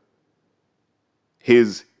that.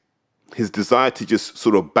 His desire to just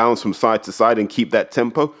sort of bounce from side to side and keep that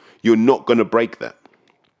tempo, you're not going to break that.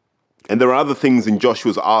 And there are other things in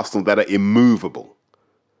Joshua's arsenal that are immovable.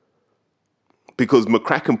 Because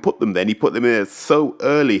McCracken put them there, and he put them in there so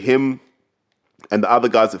early. Him and the other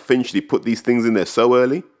guys at Finchley put these things in there so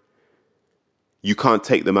early, you can't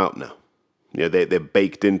take them out now. They're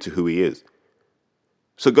baked into who he is.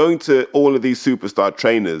 So going to all of these superstar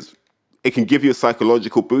trainers, it can give you a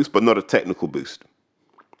psychological boost, but not a technical boost.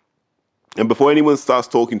 And before anyone starts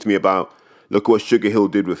talking to me about, look what Sugar Hill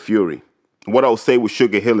did with Fury, what I'll say with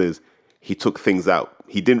Sugar Hill is he took things out.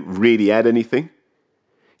 He didn't really add anything.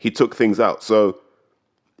 He took things out. So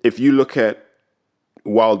if you look at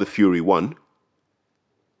Wilder Fury 1,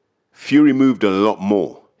 Fury moved a lot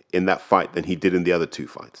more in that fight than he did in the other two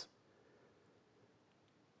fights.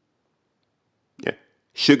 Yeah.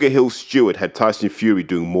 Sugar Hill Stewart had Tyson Fury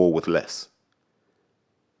doing more with less.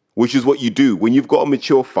 Which is what you do. When you've got a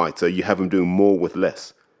mature fighter, you have him doing more with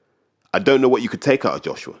less. I don't know what you could take out of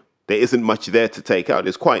Joshua. There isn't much there to take out.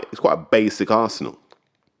 It's quite a basic arsenal.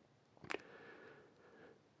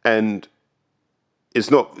 And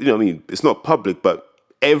it's not, it's not public, but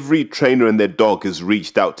every trainer and their dog has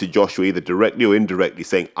reached out to Joshua either directly or indirectly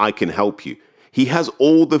saying, I can help you. He has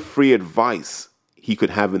all the free advice he could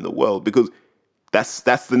have in the world because that's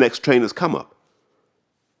the next trainer's come up.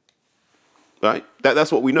 Right?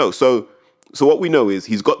 That's what we know. So what we know is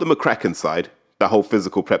he's got the McCracken side, the whole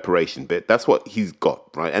physical preparation bit. That's what he's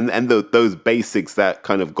got, right? And those basics that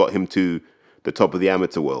kind of got him to the top of the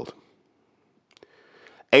amateur world.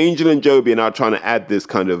 Angel and Joby are now trying to add this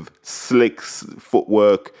kind of slick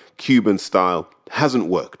footwork, Cuban style. Hasn't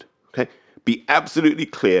worked. Okay? Be absolutely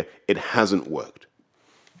clear, it hasn't worked.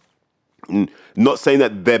 Not saying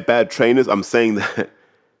that they're bad trainers. I'm saying that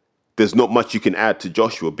there's not much you can add to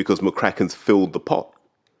Joshua because McCracken's filled the pot.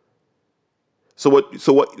 So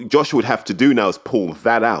what Joshua would have to do now is pull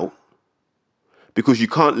that out because you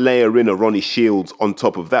can't layer in a Ronnie Shields on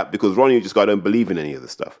top of that because Ronnie just go, I don't believe in any of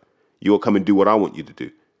this stuff. You'll come and do what I want you to do.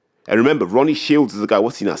 And remember, Ronnie Shields is a guy,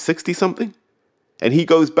 what's he now, 60-something? And he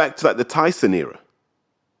goes back to the Tyson era.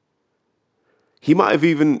 He might have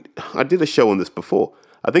even, I did a show on this before,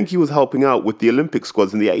 I think he was helping out with the Olympic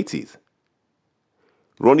squads in the 80s.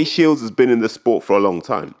 Ronnie Shields has been in the sport for a long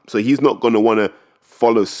time. So he's not going to want to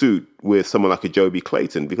follow suit with someone like a Joby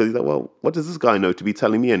Clayton because he's like, well, what does this guy know to be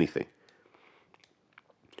telling me anything?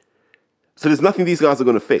 So there's nothing these guys are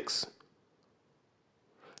going to fix.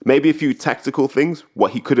 Maybe a few tactical things,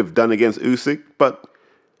 what he could have done against Usyk, but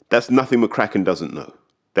that's nothing McCracken doesn't know.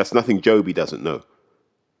 That's nothing Joby doesn't know.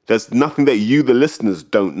 There's nothing that you, the listeners,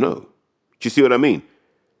 don't know. Do you see what I mean?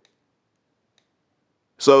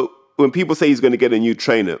 So when people say he's going to get a new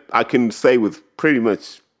trainer, I can say with pretty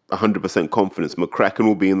much 100% confidence, McCracken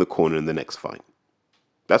will be in the corner in the next fight.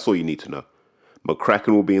 That's all you need to know.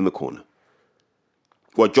 McCracken will be in the corner.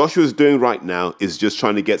 What Joshua's doing right now is just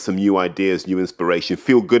trying to get some new ideas, new inspiration,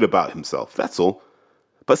 feel good about himself. That's all.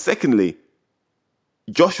 But secondly,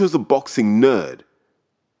 Joshua's a boxing nerd.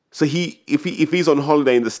 So if he's on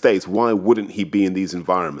holiday in the States, why wouldn't he be in these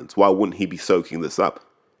environments? Why wouldn't he be soaking this up?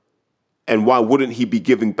 And why wouldn't he be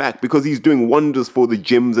giving back? Because he's doing wonders for the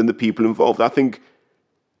gyms and the people involved. I think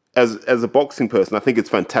as a boxing person, I think it's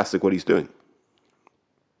fantastic what he's doing.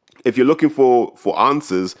 If you're looking for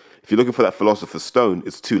answers, if you're looking for that philosopher's stone,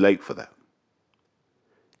 it's too late for that.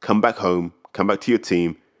 Come back home, come back to your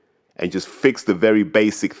team, and just fix the very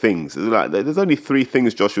basic things. There's only 3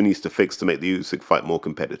 things Joshua needs to fix to make the Usyk fight more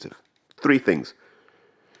competitive. 3 things.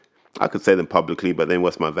 I could say them publicly, but then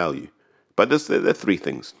what's my value? But there are 3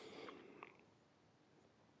 things.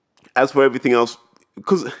 As for everything else,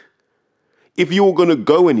 because if you were going to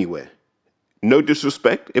go anywhere, no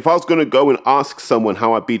disrespect, if I was going to go and ask someone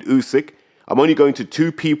how I beat Usyk, I'm only going to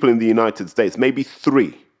 2 people in the United States, maybe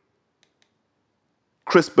 3.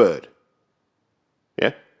 Chris Bird.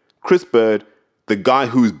 Yeah? Chris Bird, the guy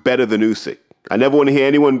who's better than Usyk. I never want to hear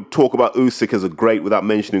anyone talk about Usyk as a great without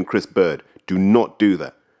mentioning Chris Bird. Do not do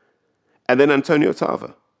that. And then Antonio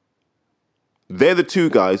Tarver. They're the 2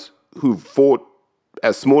 guys who fought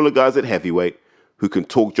as smaller guys at heavyweight who can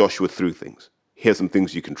talk Joshua through things. Here's some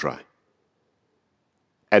things you can try.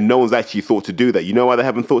 And no one's actually thought to do that. You know why they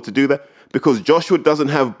haven't thought to do that? Because Joshua doesn't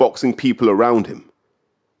have boxing people around him.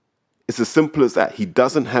 It's as simple as that. He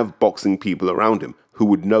doesn't have boxing people around him who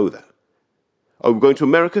would know that. Oh, we're going to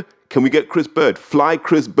America? Can we get Chris Bird? Fly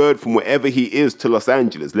Chris Bird from wherever he is to Los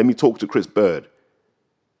Angeles. Let me talk to Chris Bird.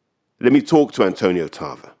 Let me talk to Antonio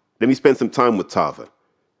Tarver. Let me spend some time with Tarver.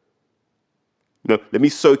 Let me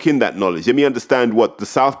soak in that knowledge. Let me understand what the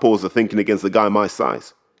southpaws are thinking against a guy my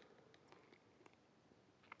size.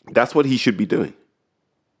 That's what he should be doing.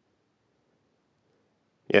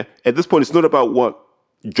 Yeah. At this point, it's not about what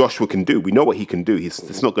Joshua can do. We know what he can do.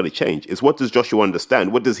 It's not going to change. It's what does Joshua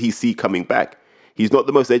understand? What does he see coming back? He's not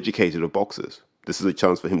the most educated of boxers. This is a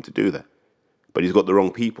chance for him to do that. But he's got the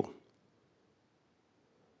wrong people.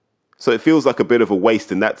 So it feels like a bit of a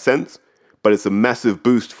waste in that sense, but it's a massive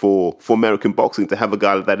boost for American boxing to have a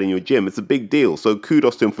guy like that in your gym. It's a big deal. So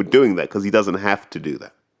kudos to him for doing that because he doesn't have to do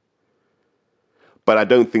that. But I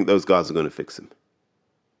don't think those guys are going to fix him.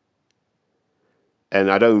 And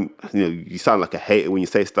I don't, you sound like a hater when you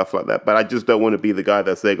say stuff like that, but I just don't want to be the guy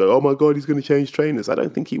that's there going, oh my God, he's going to change trainers. I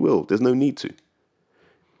don't think he will. There's no need to.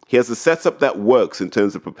 He has a setup that works in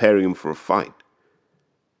terms of preparing him for a fight.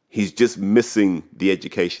 He's just missing the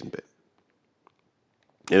education bit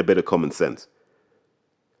and a bit of common sense.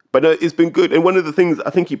 But no, it's been good. And one of the things I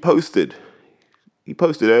think he posted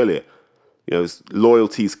earlier,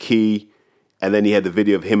 loyalty's key. And then he had the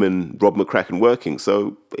video of him and Rob McCracken working.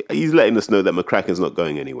 So he's letting us know that McCracken's not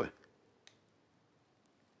going anywhere.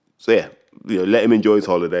 So yeah, let him enjoy his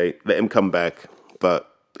holiday. Let him come back.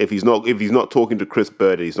 But if he's not talking to Chris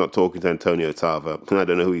Bird, he's not talking to Antonio Tarver, I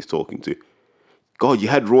don't know who he's talking to. God, you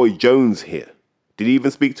had Roy Jones here. Did he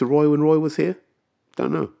even speak to Roy when Roy was here?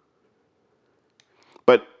 Don't know.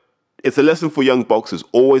 But it's a lesson for young boxers.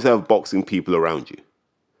 Always have boxing people around you.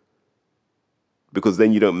 Because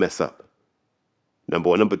then you don't mess up. Number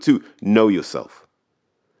 1. Number 2, know yourself.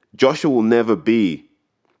 Joshua will never be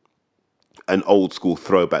an old school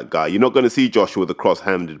throwback guy. You're not going to see Joshua with a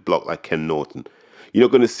cross-handed block like Ken Norton. You're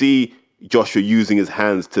not going to see Joshua using his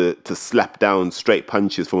hands to slap down straight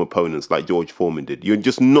punches from opponents like George Foreman did. You're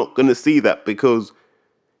just not going to see that because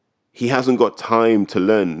he hasn't got time to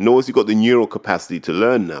learn, nor has he got the neural capacity to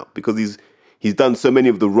learn now because he's done so many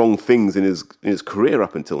of the wrong things in his career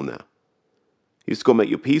up until now. You just got to make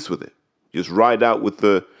your peace with it. Just ride out with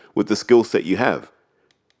the skill set you have.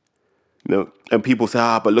 And people say,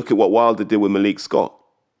 but look at what Wilder did with Malik Scott.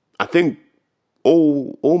 I think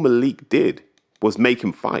all Malik did was make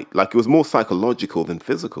him fight. Like it was more psychological than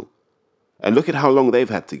physical. And look at how long they've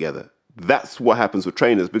had together. That's what happens with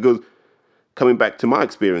trainers because coming back to my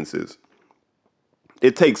experiences,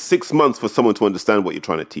 it takes 6 months for someone to understand what you're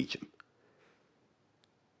trying to teach him.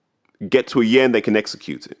 get to a year and they can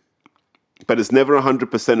execute it. But it's never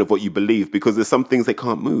 100% of what you believe because there's some things they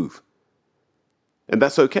can't move. And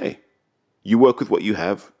that's okay. You work with what you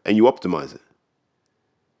have and you optimize it.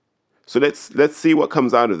 So let's see what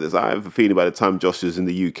comes out of this. I have a feeling by the time Josh is in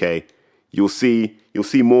the UK, you'll see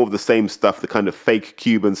more of the same stuff, the kind of fake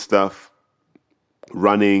Cuban stuff,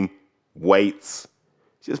 running, weights,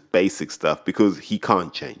 just basic stuff because he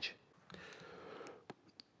can't change.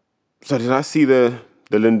 So did I see the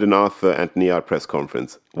Lyndon Arthur Anthony Yarde press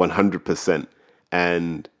conference? 100%.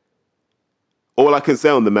 And all I can say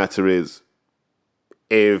on the matter is,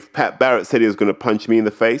 if Pat Barrett said he was going to punch me in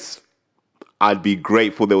the face, I'd be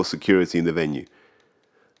grateful there was security in the venue.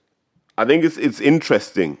 I think it's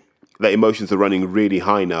interesting that emotions are running really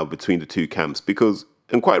high now between the two camps because,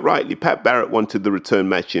 and quite rightly, Pat Barrett wanted the return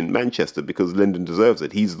match in Manchester because Lyndon deserves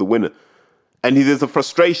it. He's the winner. And there's a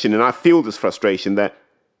frustration, and I feel this frustration that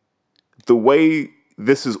the way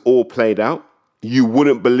this is all played out, you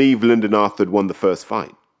wouldn't believe Lyndon Arthur had won the first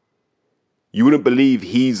fight. You wouldn't believe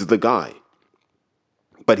he's the guy.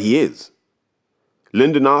 But he is.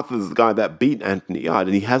 Lyndon Arthur is the guy that beat Anthony Yarde,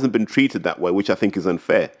 and he hasn't been treated that way, which I think is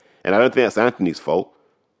unfair. And I don't think that's Anthony's fault.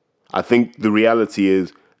 I think the reality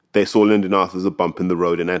is they saw Lyndon Arthur as a bump in the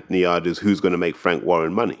road, and Anthony Yarde is who's going to make Frank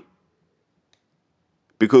Warren money.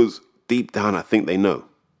 Because deep down, I think they know.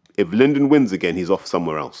 If Lyndon wins again, he's off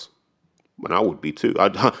somewhere else. And I would be too.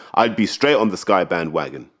 I'd be straight on the Sky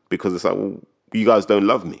bandwagon because it's like, well, you guys don't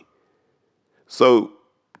love me. So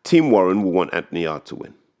Team Warren will want Anthony Yarde to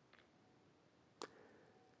win.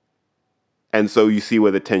 And so you see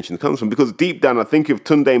where the tension comes from. Because deep down, I think if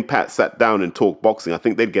Tunde and Pat sat down and talked boxing, I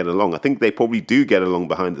think they'd get along. I think they probably do get along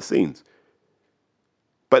behind the scenes.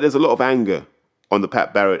 But there's a lot of anger on the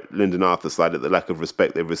Pat Barrett, Lyndon Arthur side at the lack of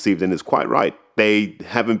respect they've received. And it's quite right. They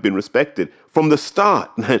haven't been respected from the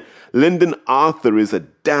start. Lyndon Arthur is a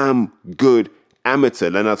damn good amateur.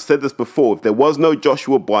 And I've said this before. If there was no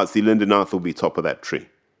Joshua Buatsi, Lyndon Arthur would be top of that tree.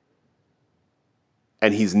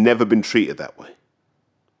 And he's never been treated that way.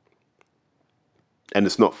 And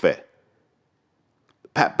it's not fair.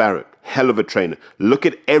 Pat Barrett, hell of a trainer. Look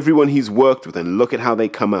at everyone he's worked with and look at how they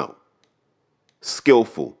come out.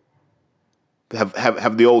 Skillful.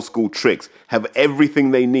 Have the old school tricks. Have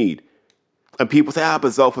everything they need. And people say,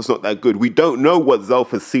 but Zelfa's not that good. We don't know what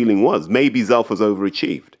Zelfa's ceiling was. Maybe Zelfa's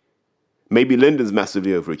overachieved. Maybe Lyndon's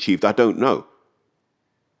massively overachieved. I don't know.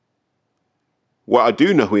 What I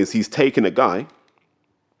do know is he's taken a guy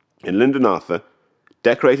in Lyndon Arthur,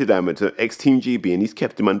 decorated amateur, ex-Team GB, and he's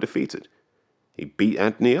kept him undefeated. He beat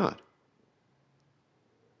Anthony Yarde.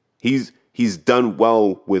 He's done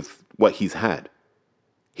well with what he's had.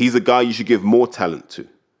 He's a guy you should give more talent to.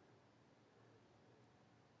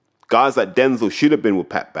 Guys like Denzel should have been with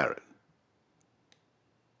Pat Barrett.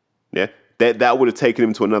 Yeah, that would have taken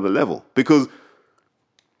him to another level because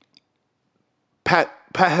Pat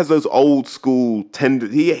has those old school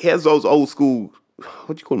he has those old school,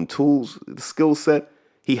 what do you call them, tools, the skill set.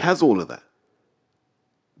 He has all of that.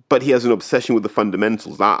 But he has an obsession with the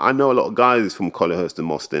fundamentals. I know a lot of guys from Collyhurst and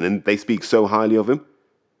Mostyn, and they speak so highly of him.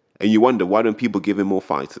 And you wonder, why don't people give him more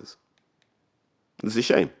fighters? It's a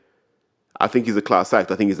shame. I think he's a class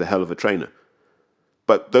act. I think he's a hell of a trainer.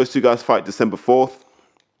 But those two guys fight December 4th.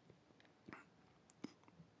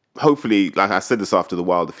 Hopefully, like I said this after the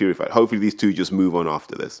Wilder Fury fight, hopefully these two just move on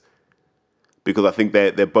after this. Because I think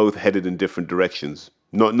they're both headed in different directions.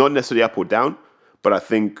 Not necessarily up or down, but I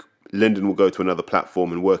think Lyndon will go to another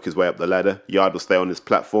platform and work his way up the ladder. Yarde will stay on his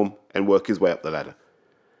platform and work his way up the ladder.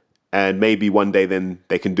 And maybe one day then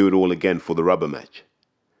they can do it all again for the rubber match.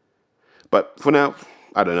 But for now,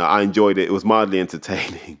 I don't know. I enjoyed it. It was mildly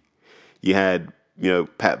entertaining. You had,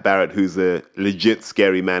 Pat Barrett, who's a legit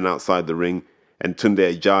scary man outside the ring, and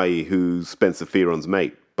Tunde Ajayi, who's Spencer Fearon's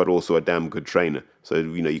mate, but also a damn good trainer. So,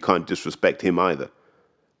 you can't disrespect him either.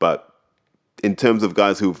 But in terms of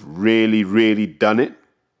guys who've really, really done it,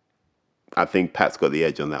 I think Pat's got the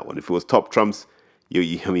edge on that one. If it was top trumps, you're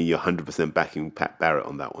 100% backing Pat Barrett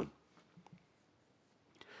on that one.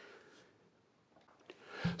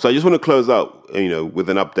 So I just want to close out, with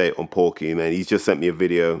an update on Porky, man. He's just sent me a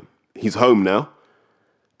video. He's home now.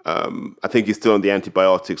 I think he's still on the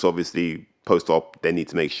antibiotics. Obviously, post-op, they need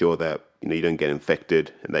to make sure that, you don't get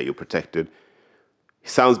infected and that you're protected. He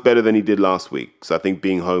sounds better than he did last week. So I think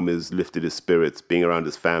being home has lifted his spirits. Being around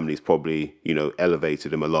his family has probably,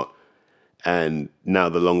 elevated him a lot. And now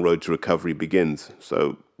the long road to recovery begins.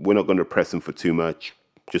 So we're not going to press him for too much.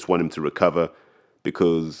 Just want him to recover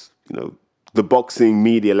because, the boxing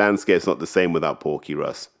media landscape is not the same without Porky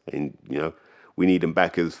Russ. And, we need him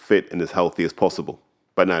back as fit and as healthy as possible.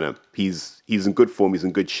 But no, he's in good form. He's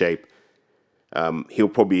in good shape. He'll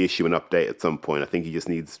probably issue an update at some point. I think he just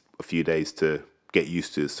needs a few days to get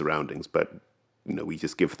used to his surroundings. But, we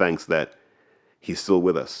just give thanks that he's still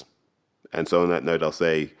with us. And so on that note, I'll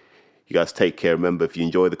say, you guys take care. Remember, if you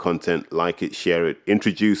enjoy the content, like it, share it,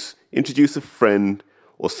 introduce a friend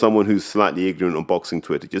or someone who's slightly ignorant on boxing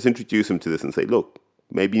Twitter. Just introduce them to this and say, look,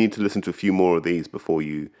 maybe you need to listen to a few more of these before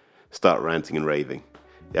you start ranting and raving.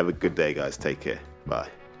 You have a good day, guys. Take care. Bye.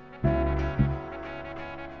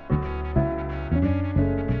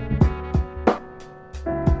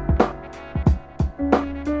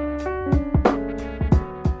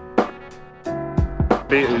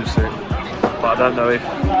 Beat Usyk, but I don't know if he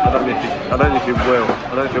will. I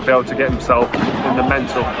don't know if he'll be able to get himself in the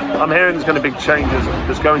mental. I'm hearing there's going to be big changes.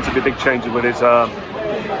 There's going to be big changes with his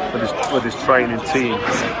training team.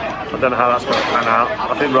 I don't know how that's going to pan out.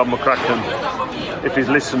 I think Rob McCracken, if he's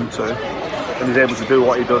listened to and he's able to do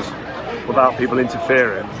what he does without people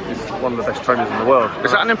interfering, is one of the best trainers in the world.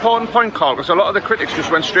 Is that an important point, Carl? Because a lot of the critics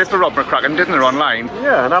just went straight for Rob McCracken, didn't they, online?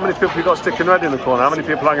 Yeah, and how many people you got sticking red in the corner? How many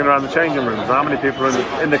people hanging around the changing rooms? And how many people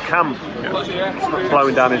are in the camp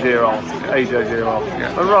blowing down his ear hole, AJ's ear hole?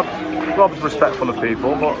 Yeah. And Rob's respectful of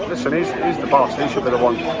people, but listen, he's the boss. He should be the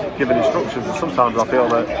one giving instructions. And sometimes I feel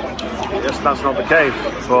that that's not the case.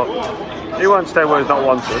 But he won't stay where he's not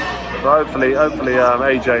wanted. But hopefully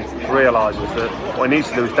AJ realises that what he needs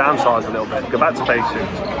to do is downsize a little bit, go back to basics,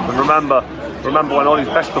 and remember when all his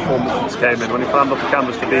best performances came in, when he climbed up the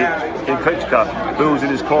canvas to beat Klitschko, who was in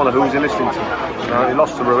his corner, who was he listening to? He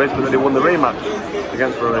lost to Ruiz, but then he won the rematch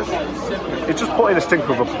against Ruiz. He just put in a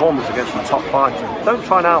stinker of a performance against the top fighter. Don't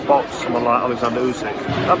try and outbox someone like Alexander Usyk.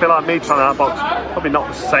 That'd be like me trying to outbox, probably not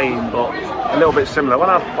the same, but a little bit similar. When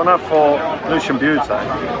I fought Lucian Butte,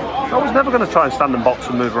 I was never going to try and stand and box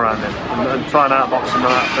and move around him and try and outbox him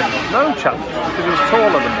and that thing. No chance, because he was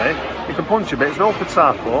taller than me. He could punch a bit. He's an awkward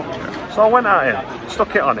southpaw. So I went at him,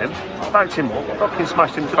 stuck it on him, backed him up, fucking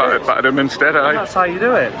smashed him to bits. Battered him instead, eh? That's how you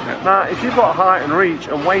do it. Yeah. Now, if you've got height and reach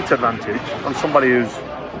and weight advantage on somebody who's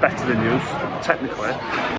better than you, technically,